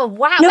 Oh,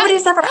 wow.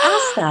 Nobody's ever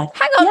asked that.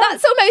 Hang on,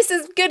 that's almost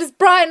as good as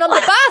Brian on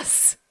the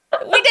bus.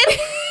 We did.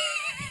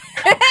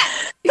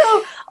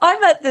 So I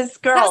met this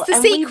girl. That's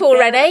the sequel,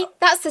 Renée.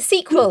 That's the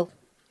sequel.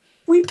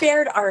 We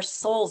bared our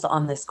souls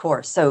on this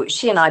course. So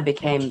she and I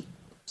became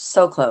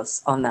so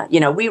close on that.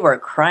 We were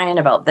crying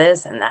about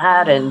this and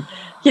that, and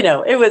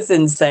it was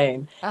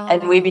insane.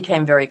 And we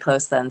became very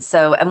close then.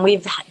 So, and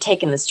we've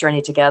taken this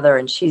journey together,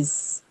 and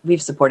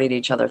we've supported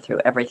each other through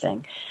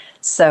everything.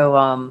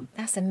 So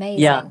that's amazing.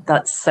 Yeah,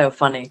 that's so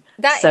funny.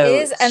 That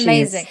is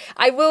amazing.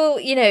 I will,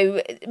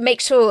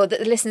 make sure that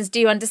the listeners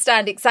do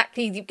understand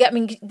exactly.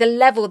 The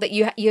level that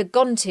you've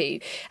gone to,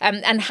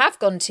 and have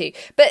gone to.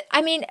 But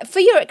for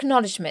your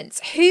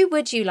acknowledgements, who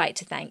would you like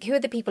to thank? Who are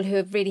the people who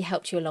have really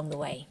helped you along the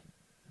way?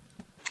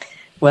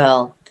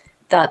 Well,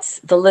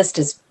 the list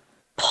is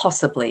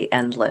possibly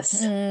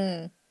endless.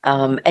 And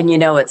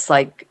it's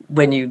like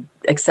when you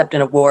accept an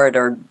award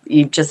or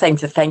you just saying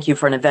to thank you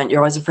for an event, you're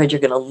always afraid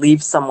you're going to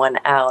leave someone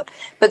out.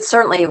 But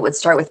certainly it would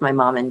start with my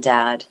mom and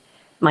dad,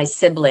 my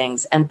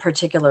siblings, and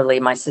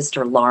particularly my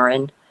sister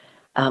Lauren,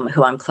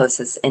 who I'm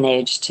closest in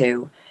age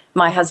to,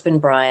 my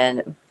husband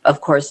Brian,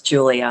 of course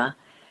Julia,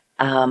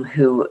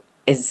 who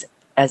is,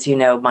 as you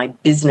know, my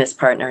business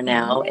partner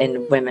now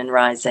in Women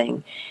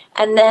Rising,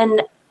 and then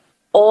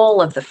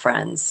all of the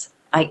friends.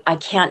 I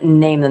can't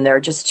name them. There are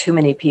just too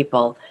many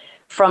people,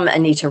 from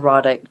Anita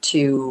Roddick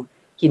to,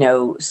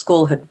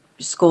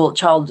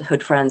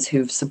 childhood friends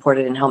who've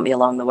supported and helped me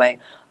along the way.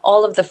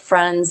 All of the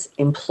friends,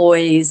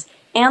 employees,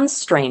 and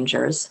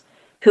strangers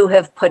who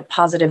have put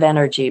positive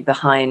energy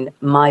behind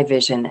my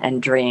vision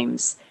and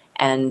dreams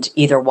and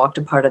either walked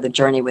a part of the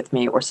journey with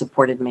me or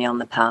supported me on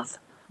the path.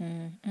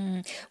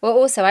 Well,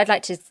 also, I'd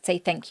like to say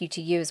thank you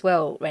to you as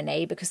well,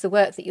 Renée, because the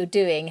work that you're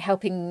doing,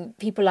 helping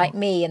people like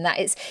me, and that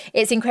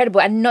it's incredible.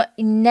 And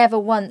never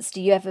once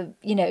do you ever,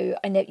 you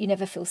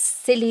never feel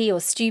silly or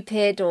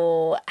stupid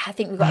or I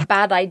think we've got a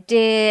bad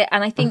idea.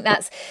 And I think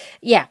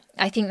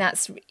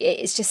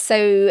it's just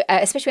so,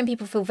 especially when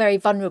people feel very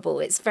vulnerable,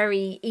 it's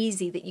very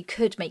easy that you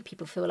could make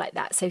people feel like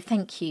that. So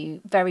thank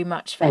you very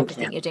much for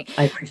everything you're doing.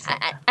 I appreciate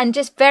that. And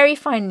just very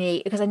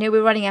finally, because I know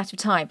we're running out of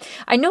time,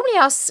 I normally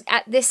ask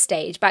at this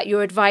stage about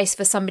your advice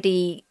for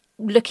somebody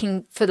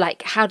looking for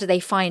how do they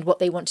find what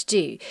they want to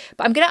do.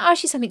 But I'm going to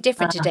ask you something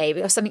different today,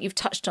 because something you've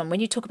touched on when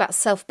you talk about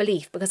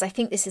self-belief, because I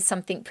think this is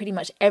something pretty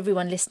much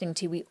everyone listening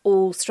to, we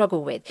all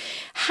struggle with.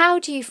 How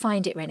do you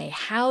find it, Renée?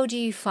 How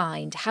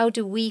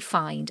do we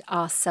find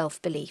our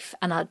self-belief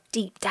and our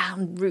deep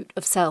down root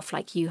of self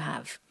like you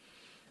have?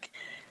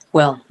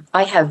 Well,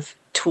 I have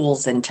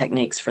tools and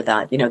techniques for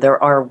that.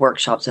 There are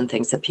workshops and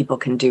things that people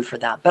can do for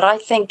that. But I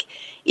think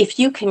if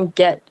you can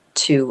get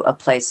to a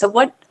place,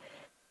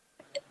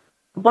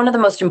 one of the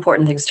most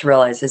important things to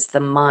realize is the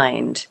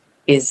mind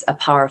is a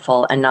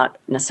powerful and not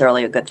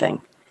necessarily a good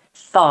thing.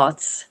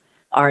 Thoughts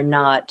are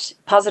not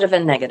positive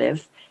and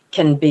negative,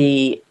 can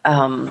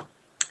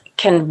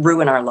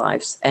ruin our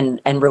lives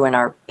and ruin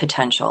our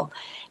potential.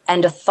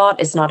 And a thought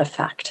is not a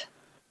fact.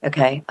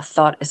 Okay? A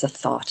thought is a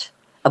thought.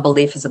 A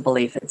belief is a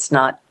belief. It's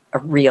not a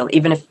real,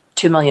 even if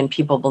 2 million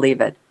people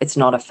believe it, it's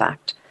not a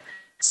fact.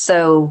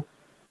 So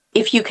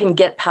if you can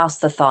get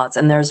past the thoughts,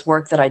 and there's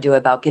work that I do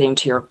about getting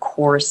to your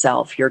core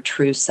self, your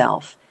true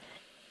self,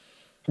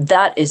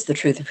 that is the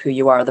truth of who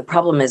you are. The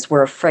problem is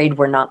we're afraid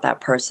we're not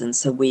that person.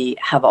 So we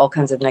have all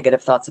kinds of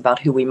negative thoughts about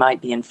who we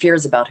might be and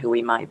fears about who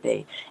we might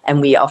be.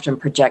 And we often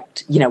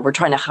project, we're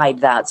trying to hide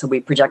that. So we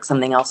project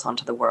something else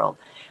onto the world.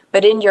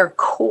 But in your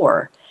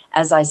core,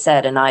 as I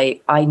said, and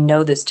I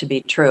know this to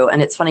be true,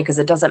 and it's funny because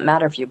it doesn't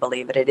matter if you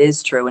believe it, it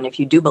is true. And if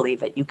you do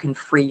believe it, you can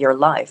free your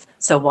life.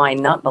 So why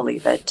not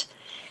believe it?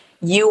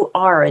 You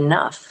are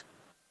enough.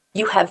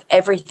 You have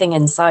everything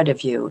inside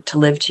of you to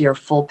live to your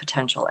full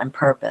potential and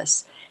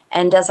purpose.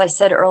 And as I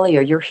said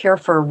earlier, you're here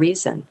for a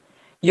reason.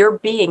 Your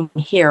being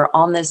here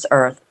on this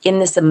earth, in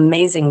this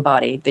amazing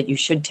body that you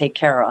should take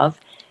care of,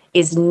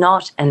 is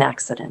not an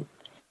accident.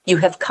 You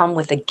have come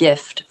with a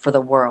gift for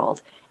the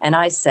world. And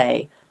I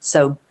say,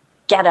 so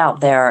get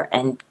out there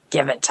and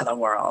give it to the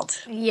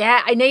world.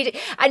 Yeah, I need it.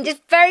 And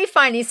just very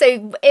finally,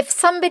 so if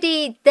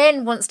somebody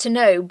then wants to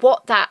know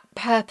what that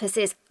purpose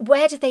is,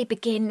 where do they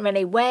begin,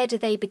 Renée? Where do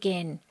they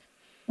begin?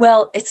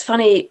 Well, it's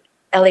funny,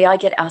 Ellie, I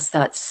get asked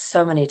that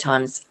so many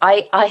times.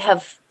 I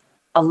have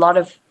a lot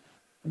of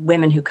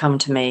women who come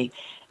to me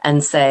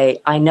and say,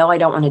 I know I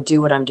don't want to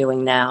do what I'm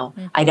doing now.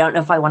 Mm-hmm. I don't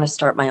know if I want to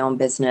start my own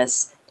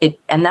business.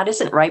 And that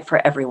isn't right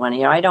for everyone.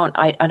 I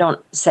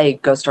don't say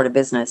go start a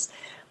business.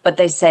 But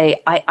they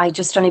say, I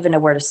just don't even know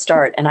where to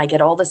start. And I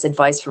get all this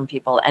advice from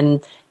people.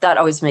 And that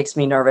always makes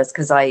me nervous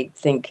because I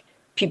think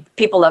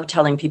people love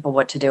telling people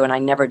what to do. And I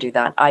never do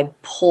that. I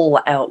pull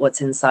out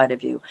what's inside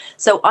of you.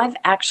 So I've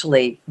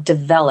actually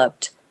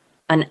developed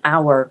an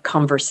hour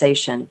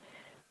conversation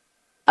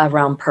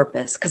around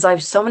purpose because I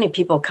have so many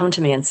people come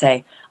to me and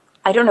say,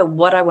 I don't know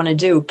what I want to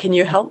do. Can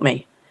you help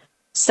me?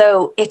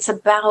 So it's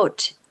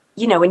about,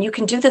 and you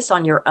can do this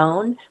on your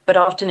own, but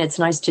often it's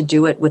nice to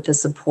do it with the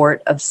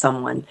support of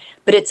someone.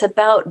 But it's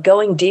about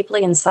going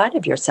deeply inside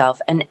of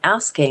yourself and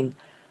asking,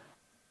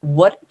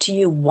 what do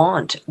you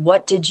want?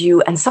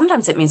 And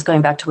sometimes it means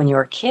going back to when you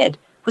were a kid.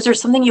 Was there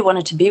something you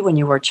wanted to be when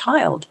you were a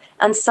child?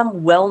 And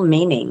some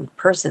well-meaning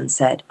person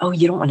said, oh,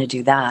 you don't want to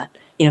do that.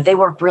 They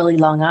work really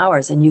long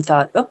hours and you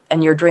thought, oh,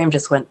 and your dream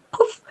just went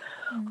poof.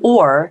 Mm-hmm.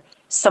 Or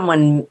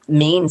someone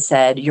mean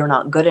said, you're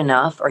not good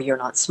enough or you're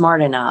not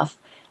smart enough.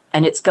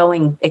 And it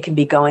can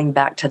be going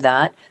back to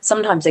that.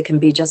 Sometimes it can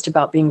be just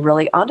about being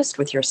really honest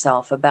with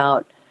yourself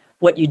about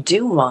what you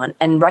do want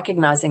and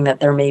recognizing that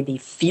there may be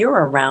fear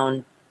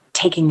around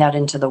taking that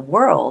into the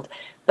world,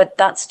 but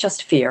that's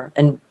just fear.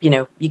 And,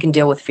 you can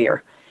deal with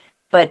fear.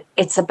 But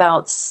it's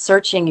about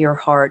searching your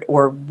heart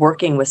or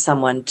working with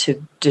someone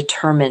to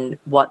determine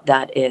what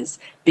that is.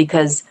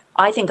 Because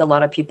I think a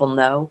lot of people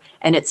know.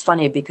 And it's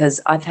funny because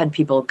I've had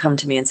people come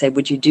to me and say,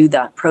 would you do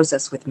that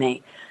process with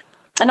me?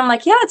 And I'm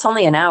like, yeah, it's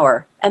only an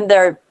hour. And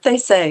they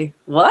say,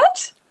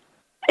 what?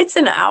 It's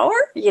an hour?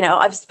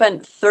 I've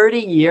spent 30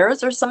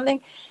 years or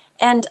something.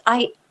 And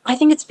I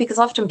think it's because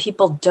often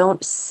people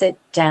don't sit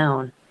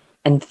down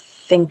and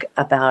think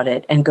about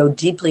it and go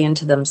deeply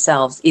into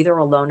themselves, either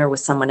alone or with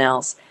someone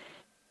else,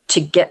 to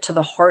get to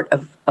the heart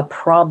of a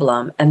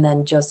problem. And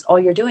then just all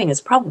you're doing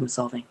is problem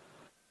solving.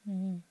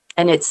 Mm-hmm.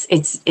 And it's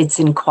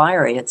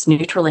inquiry, it's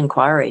neutral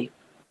inquiry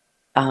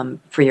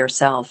for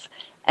yourself.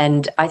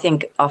 And I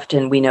think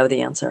often we know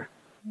the answer.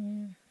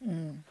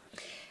 Mm-hmm.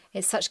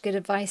 It's such good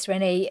advice,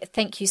 Renée.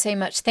 Thank you so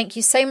much. Thank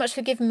you so much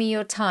for giving me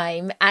your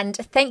time. And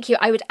thank you.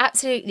 I would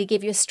absolutely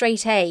give you a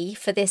straight A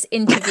for this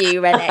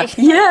interview, Renée.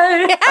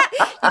 Yay!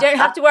 You don't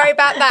have to worry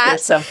about that. You're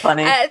so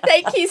funny.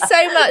 Thank you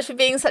so much for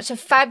being such a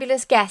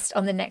fabulous guest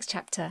on The Next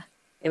Chapter.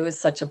 It was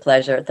such a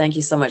pleasure. Thank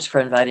you so much for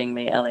inviting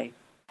me, Ellie.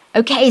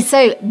 Okay,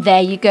 so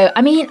there you go.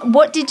 I mean,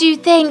 what did you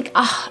think?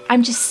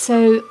 I'm just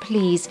so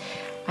pleased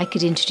I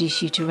could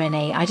introduce you to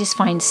Renée. I just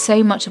find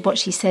so much of what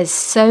she says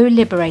so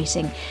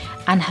liberating,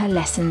 and her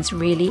lessons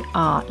really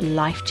are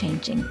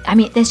life-changing. I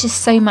mean, there's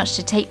just so much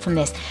to take from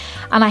this,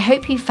 and I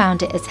hope you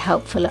found it as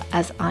helpful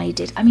as I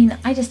did. I mean,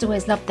 I just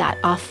always love that.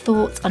 Our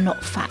thoughts are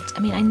not fact.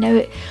 I mean, I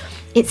know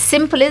it's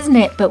simple, isn't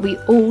it? But we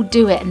all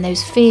do it, and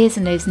those fears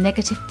and those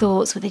negative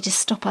thoughts, they just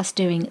stop us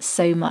doing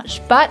so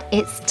much. But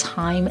it's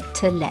time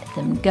to let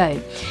them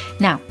go.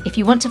 Now, if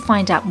you want to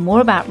find out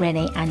more about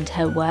Renée and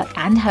her work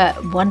and her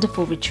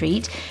wonderful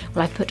retreat,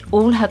 well, I put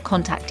all her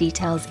contact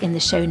details in the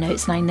show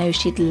notes, and I know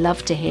she'd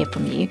love to hear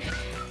from you.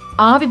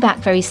 I'll be back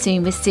very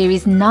soon with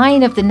series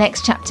 9 of the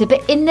next chapter.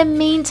 But in the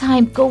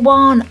meantime, go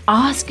on,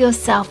 ask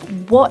yourself,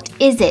 what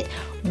is it?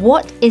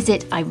 What is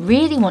it I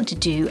really want to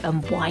do,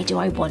 and why do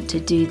I want to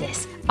do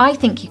this? I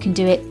think you can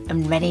do it,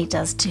 and Renée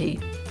does too.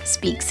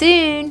 Speak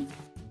soon.